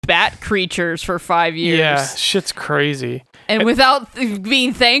radioactive bat creatures for 5 years. yeah, shit's crazy. And without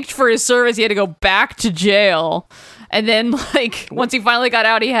being thanked for his service, he had to go back to jail. And then, like, once he finally got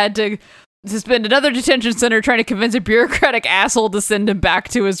out, he had to spend another detention center trying to convince a bureaucratic asshole to send him back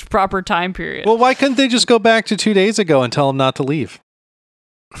to his proper time period. Well, why couldn't they just go back to 2 days ago and tell him not to leave?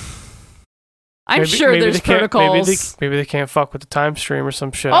 I'm sure there's protocols. Maybe they can't fuck with the time stream or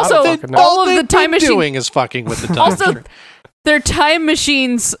some shit. Also, I don't fucking know. all of the time machine doing is fucking with the time Also, stream. their time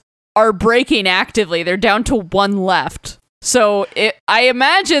machines are breaking actively. They're down to one left. So I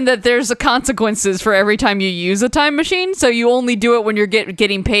imagine that there's a consequences for every time you use a time machine. So you only do it when you're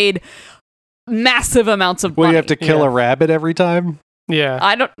getting paid massive amounts of money. Well, you have to kill a rabbit every time? Yeah.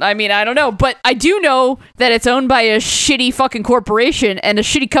 I don't know, but I do know that it's owned by a shitty fucking corporation, and a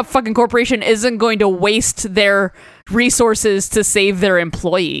shitty fucking corporation isn't going to waste their resources to save their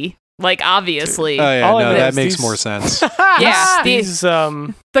employee. Like, obviously. Oh, yeah, All I no, know that is makes these- more sense. Yeah,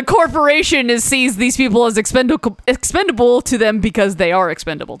 the corporation sees these people as expendable to them because they are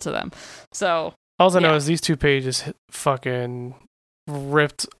expendable to them. So all I know yeah. is these 2 pages fucking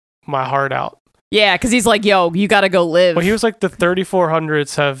ripped my heart out. yeah, because he's like, "Yo, you gotta go live." Well, he was like, the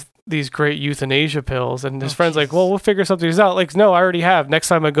 3400s have these great euthanasia pills, and his friend's like, well, we'll figure something out. Like, no, I already have. Next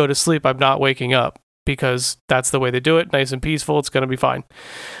time I go to sleep, I'm not waking up because that's the way they do it. Nice and peaceful. It's gonna be fine.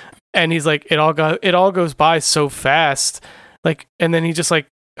 And he's like, it all goes by so fast. Like, and then he just like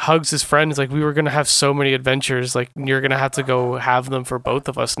hugs his friend. He's like, we were gonna have so many adventures. Like, you're gonna have to go have them for both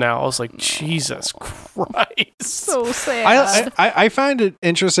of us now. I was like, Jesus Christ. so sad. I find it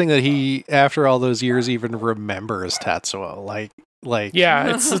interesting that he, after all those years, even remembers Tetsuo. Like,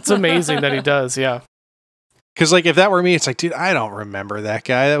 Yeah, it's amazing that he does. Yeah. because like if that were me, it's like, dude, I don't remember that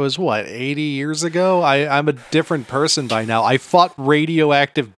guy. That was what, 80 years ago. I'm a different person by now. I fought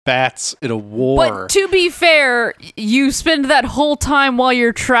radioactive bats in a war. But to be fair, you spend that whole time while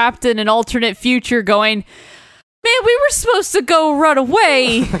you're trapped in an alternate future going, man, we were supposed to go run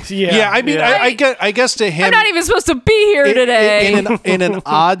away. Yeah, I mean, I guess to him, I'm not even supposed to be here today. in an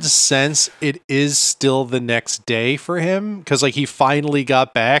odd sense, it is still the next day for him because like he finally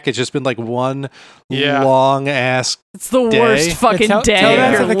got back. It's just been like one long ass. It's the day. worst fucking tell day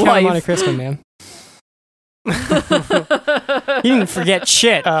that to of the your Count of Monte life. Cristo, man. He didn't forget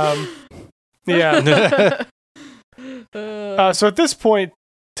shit. Yeah. So at this point,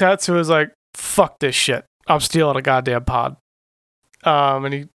 Tetsuo is like, fuck this shit. I'm stealing a goddamn pod.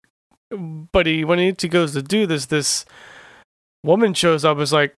 When he goes to do this woman shows up,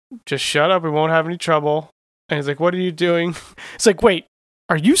 is like, just shut up, we won't have any trouble. And he's like, what are you doing? It's like, wait,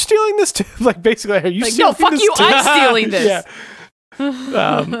 are you stealing this too? Like, basically, are you Like, stealing no, fuck this you, too? I'm stealing this.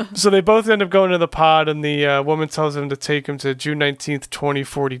 Yeah. So they both end up going to the pod, and the woman tells him to take him to June 19th,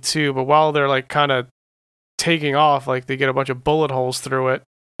 2042. But while they're like kind of taking off, like they get a bunch of bullet holes through it,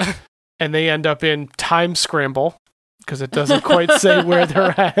 and they end up in Time Scramble because it doesn't quite say where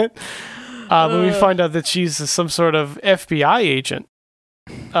they're at. When we find out that she's some sort of FBI agent,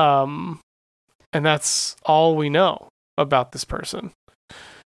 and that's all we know about this person.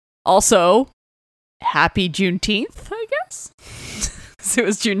 Also, happy Juneteenth, I guess. So it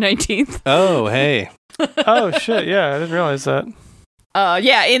was June 19th. Oh, hey. Oh shit! Yeah, I didn't realize that.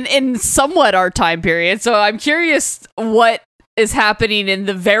 Yeah, in somewhat our time period. So I'm curious what is happening in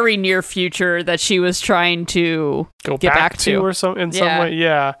the very near future that she was trying to Go get back to to. or some in some Yeah. way.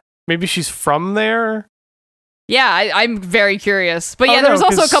 Yeah, maybe she's from there. Yeah, I'm very curious. But yeah, Oh, there was no,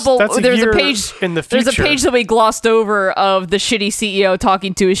 also a 'cause couple. that's There's a year page. in the future. There's a page that we glossed over of the shitty CEO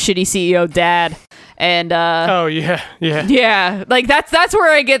talking to his shitty CEO dad, and Oh yeah. yeah, like that's where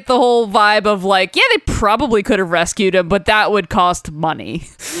I get the whole vibe of like, yeah, they probably could have rescued him, but that would cost money.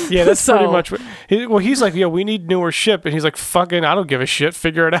 Yeah, that's So- pretty much what he's like, yeah, we need newer ship. And he's like, fucking, I don't give a shit.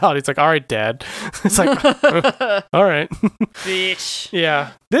 Figure it out. He's like, all right, Dad. It's like, all right. Bitch. Yeah.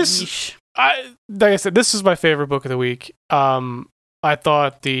 This, like I said, this is my favorite book of the week. I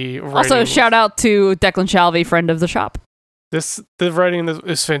thought the writing, Also, shout out to Declan Shalvey, friend of the shop. the writing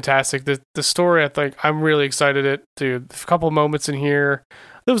is fantastic. The story, I think, I'm really excited at. Dude, a couple moments in here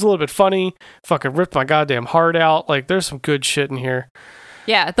that was a little bit funny. Fucking ripped my goddamn heart out. Like, there's some good shit in here.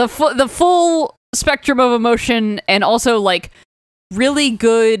 Yeah, the full spectrum of emotion, and also like really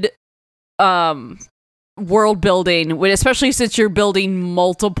good world building, especially since you're building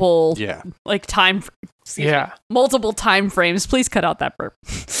multiple like multiple time frames. Please cut out that burp.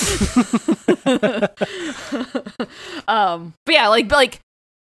 But yeah, like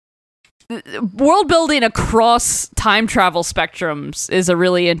world building across time travel spectrums is a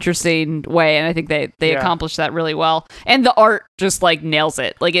really interesting way, and I think they accomplish that really well. And the art just like nails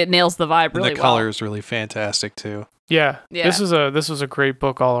it. Like it nails the vibe really well. The color is really fantastic too. Yeah. Yeah. This was a great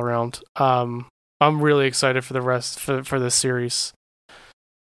book all around. I'm really excited for the rest for this series.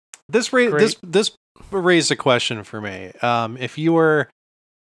 This raised a question for me. If you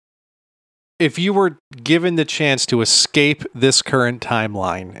were given the chance to escape this current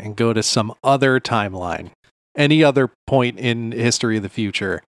timeline and go to some other timeline, any other point in history of the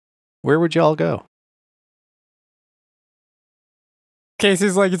future, where would y'all go?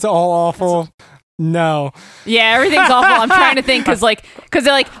 Casey's like, it's all awful. No. Yeah, everything's awful. I'm trying to think because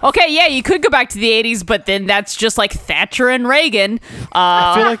they're like, okay, yeah, you could go back to the 80s, but then that's just like Thatcher and Reagan.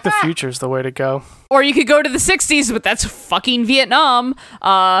 I feel like the future's the way to go. Or you could go to the 60s, but that's fucking Vietnam.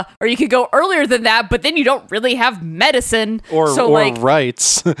 Or you could go earlier than that, but then you don't really have medicine. Or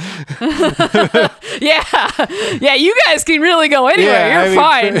rights. Yeah, you guys can really go anywhere. You're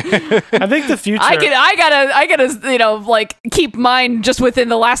fine. I think the future. I gotta, like keep mine just within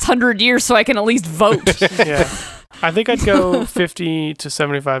the last 100 years so I can at least vote. Yeah, I think I'd go 50 to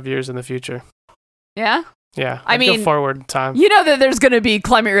 75 years in the future. Yeah. Yeah, I mean, go forward in time. You know that there's going to be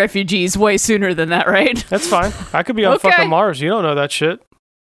climate refugees way sooner than that, right? That's fine. I could be on fucking Mars. You don't know that shit.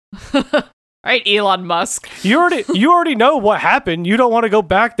 Right, Elon Musk. You already know what happened. You don't want to go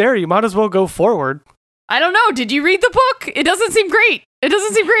back there. You might as well go forward. I don't know. Did you read the book? It doesn't seem great. It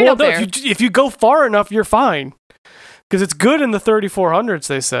doesn't seem great up there. If you go far enough, you're fine. Because it's good in the 3400s,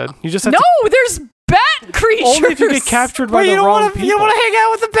 they said. You just have there's bat creatures. Only if you get captured by the wrong people. You don't want to hang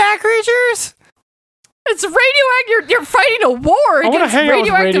out with the bat creatures? It's radioactive. You're fighting a war against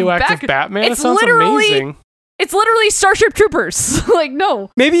radioactive Batman. It sounds amazing. It's literally Starship Troopers. Like,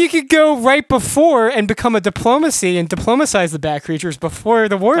 no. Maybe you could go right before and become a diplomacy and diplomatize the bat creatures before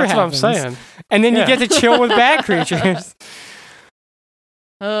the war happens. That's what I'm saying. And then you get to chill with bat creatures.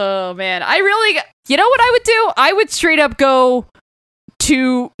 Oh, man. You know what I would do? I would straight up go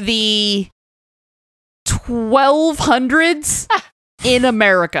to the 1200s in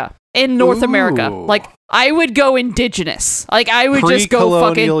America. In North America. Like, I would go indigenous. Like, I would just go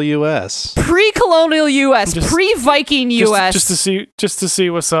fucking... Pre-colonial U.S. Pre-colonial U.S. Pre-Viking U.S. Just to see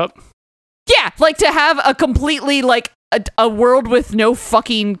what's up. Yeah, like to have a completely, like, a world with no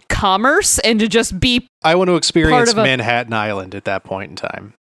fucking commerce and to just be... I want to experience Manhattan Island at that point in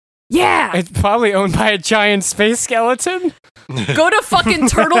time. Yeah. It's probably owned by a giant space skeleton. Go to fucking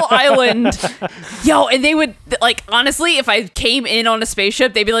Turtle Island. Yo, and they would, like, honestly, if I came in on a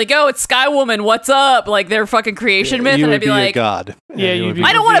spaceship, they'd be like, oh, it's Sky Woman, what's up? Like, their fucking creation myth. And I'd be like, a god. Yeah, you'd be.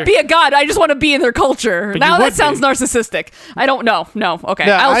 I don't want to be a god. I just want to be in their culture. Now that sounds narcissistic. I don't know. No. Okay.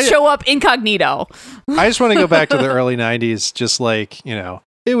 No, I'll show up incognito. I just want to go back to the early 90s, just like,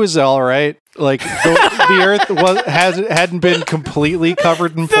 it was all right. Like the Earth hadn't been completely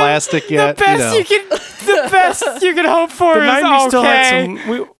covered in plastic yet. The best you can hope for the is 90s okay. Still had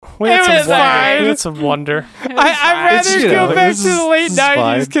we had some wonder. I'd rather go back to the late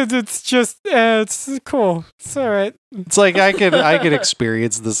 90s because it's just it's cool. It's all right. It's like I could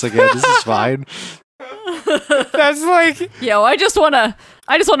experience this again. This is fine. That's like I just wanna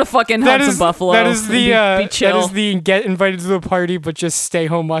fucking hunt some buffalo. That is be chill. That is the get invited to the party but just stay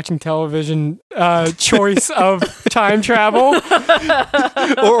home watching television choice of time travel.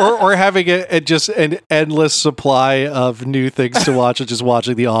 or having just an endless supply of new things to watch and just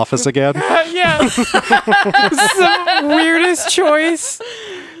watching The Office again. Yeah. This is the weirdest choice.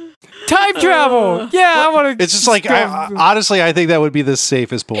 Time travel. Yeah, I want to. It's just like honestly, I think that would be the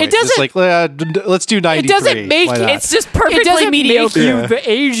safest point. It doesn't. Just like let's do 93. It doesn't make. It's just perfectly it doesn't mediocre. Make you the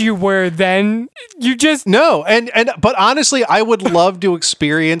age you were then. You just no. But honestly, I would love to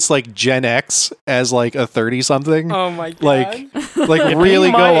experience like Gen X as like a 30-something. Oh my god! Like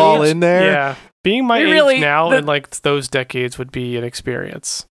really go all in there. Yeah, being my age now in like those decades would be an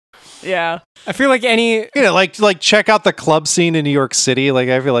experience. Yeah. I feel like like check out the club scene in New York City. Like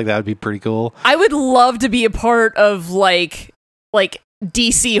I feel like that would be pretty cool. I would love to be a part of like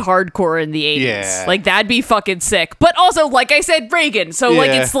DC hardcore in the 80s. Yeah. Like that'd be fucking sick. But also, like I said, Reagan. So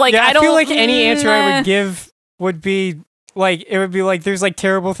like it's like I don't feel like any answer I would give would be like it would be like there's like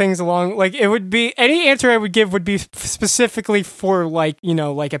terrible things along like it would be any answer I would give would be specifically for like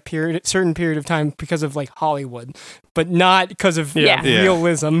like a certain period of time because of like Hollywood, but not because of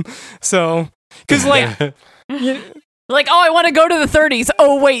realism. So because like like I want to go to the 30s.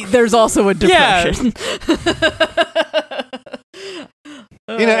 Oh wait, there's also a depression.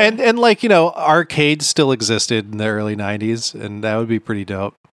 Yeah. And like arcades still existed in the early 90s, and that would be pretty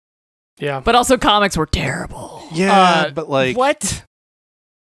dope. Yeah. But also comics were terrible. Yeah, but like... What?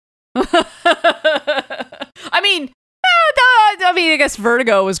 I guess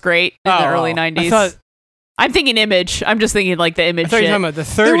Vertigo was great in the early 90s. I'm thinking Image. I'm just thinking like the Image I thought you were talking about the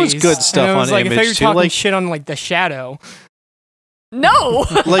 30s. There was good stuff on like, Image I thought you were too. talking like shit on like The Shadow. No.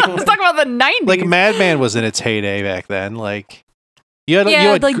 Like Let's talk about the 90s. like Madman was in its heyday back then. Like you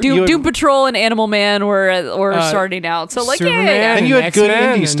had Doom Patrol and Animal Man were starting out. So like Superman. yeah. and you had good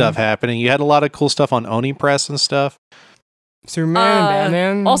X-Men indie and- stuff happening. You had a lot of cool stuff on Oni Press and stuff. Superman and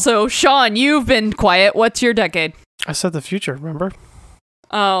Batman. Also, Sean, you've been quiet. What's your decade? I said the future, remember?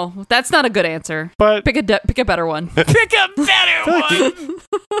 Oh, that's not a good answer. But Pick a better one. Pick a better feel like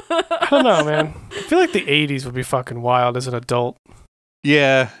one. I don't know, man. I feel like the 80s would be fucking wild as an adult.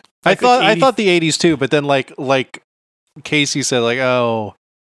 Yeah. I I think thought 80 I thought the 80s too, but then like Casey said like, "Oh,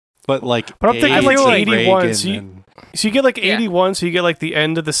 but like But I'm thinking like AIDS and 81, Reagan so you- and- So you get like Yeah. 81, so you get like the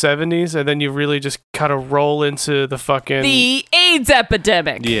end of the 70s, and then you really just kind of roll into the fucking... The AIDS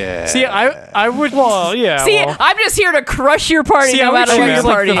epidemic. yeah. See, I would. Well, yeah. See, well, I'm just here to crush your party See, I no would matter what your choose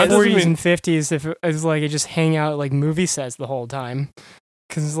like party the is. 40s and 50s if it was like it just hang out at like movie sets the whole time.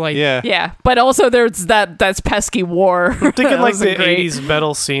 Because like yeah. Yeah, but also there's that's pesky war. I'm thinking That like the wasn't great. 80s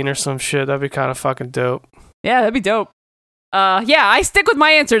metal scene or some shit. That'd be kind of fucking dope. Yeah, that'd be dope. Yeah, I stick with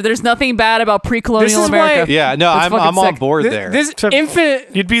my answer. There's nothing bad about This pre-colonial is why- America. Yeah, no, That's I'm fucking on sick. board Th- there. This Except-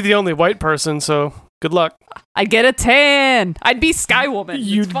 infinite. You'd be the only white person, so good luck. I'd get a tan. I'd be Sky Woman. It's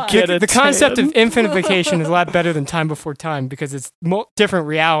You'd fine. get a The concept tan. of infinite vacation is a lot better than time before time because it's different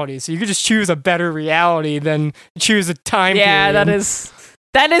realities. So you could just choose a better reality than choose a time Yeah, period.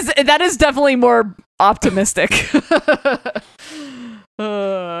 that is definitely more optimistic.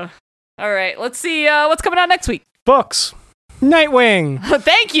 All right, let's see what's coming out next week. Books. Nightwing.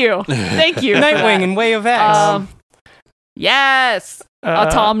 Thank you. Nightwing and Way of X. Yes. Uh,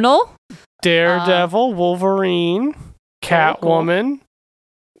 Autumnal. Daredevil, Wolverine, Catwoman,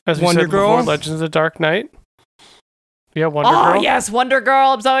 as we Wonder said Girl. before, Legends of the Dark Knight. Yeah, Wonder Oh Girl. yes, Wonder Girl.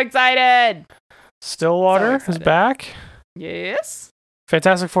 I'm so excited. Stillwater So is excited. back. Yes.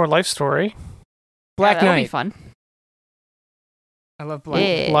 Fantastic Four Life Story. Black that'll be Knight. fun. I love Black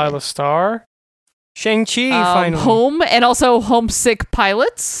Yeah. Knight. Lila Star. Shang-Chi finally. Home and also Homesick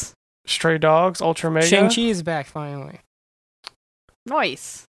Pilots. Stray Dogs. Ultra Mega. Shang-Chi is back finally.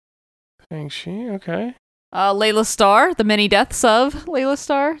 Nice. Shang-Chi, okay. Layla Starr, the many deaths of Layla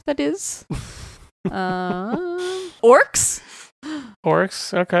Starr, that is. Orcs.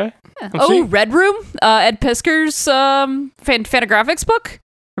 Oryx, okay. Yeah. Let's see. Red Room, Ed Pisker's Fantagraphics book.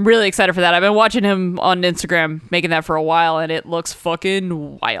 I'm really excited for that. I've been watching him on Instagram making that for a while, and it looks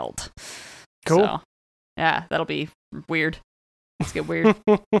fucking wild. Cool. So, yeah, that'll be weird. Let's get weird.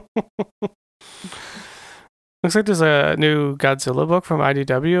 Looks like there's a new Godzilla book from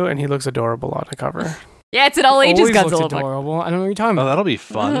IDW, and he looks adorable on the cover. Yeah, it's an all ages Always looks Godzilla book. adorable. I don't know what you're talking Oh, about. that'll be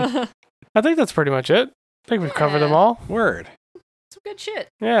fun. I think that's pretty much it. I think we've covered them Yeah. all. Word. Some good shit.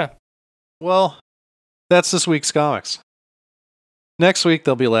 Yeah. Well, that's this week's comics. Next week,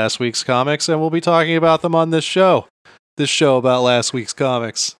 there'll be last week's comics, and we'll be talking about them on this show. This show about last week's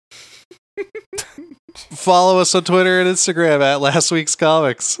comics. Follow us on Twitter and Instagram at Last Week's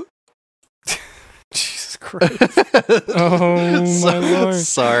Comics. Jesus Christ. Oh, my Lord.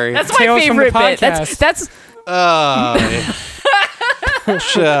 Sorry. That's my Tales from the favorite bit. podcast. That's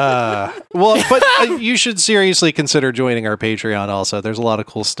Well, but you should seriously consider joining our Patreon also. There's a lot of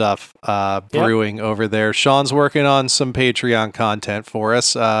cool stuff brewing over there. Sean's working on some Patreon content for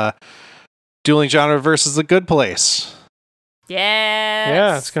us. Dueling Genre versus The Good Place.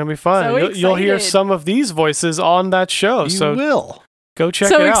 yeah, it's going to be fun. So You'll hear excited. some of these voices on that show, You so will. go check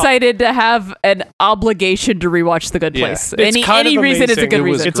so it out. excited to have an obligation to rewatch The Good Yeah. Place. It's kind Any of reason it's a amazing. good It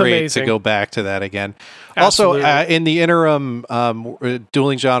was reason. It's great amazing. to go back to that again. Absolutely. Also, in the interim,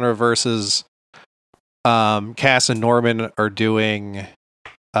 Dueling Genre versus Cass and Norman are doing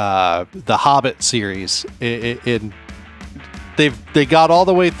the Hobbit series. They got all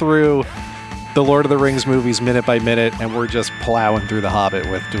the way through the Lord of the Rings movies minute by minute, and we're just plowing through the Hobbit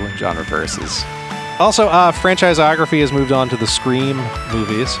with Dueling Genre versus. Also, Franchiseography has moved on to the Scream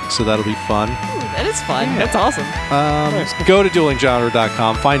movies, so that'll be fun. That is fun. That's awesome. Nice. Go to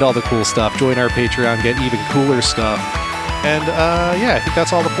duelinggenre.com, find all the cool stuff, join our Patreon, get even cooler stuff. And I think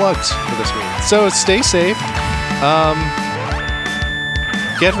that's all the plugs for this week. So stay safe,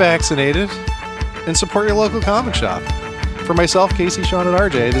 get vaccinated, and support your local comic shop. For myself, Casey, Sean, and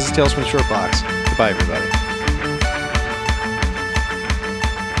RJ, this is Tales from the Short Box. Goodbye, everybody.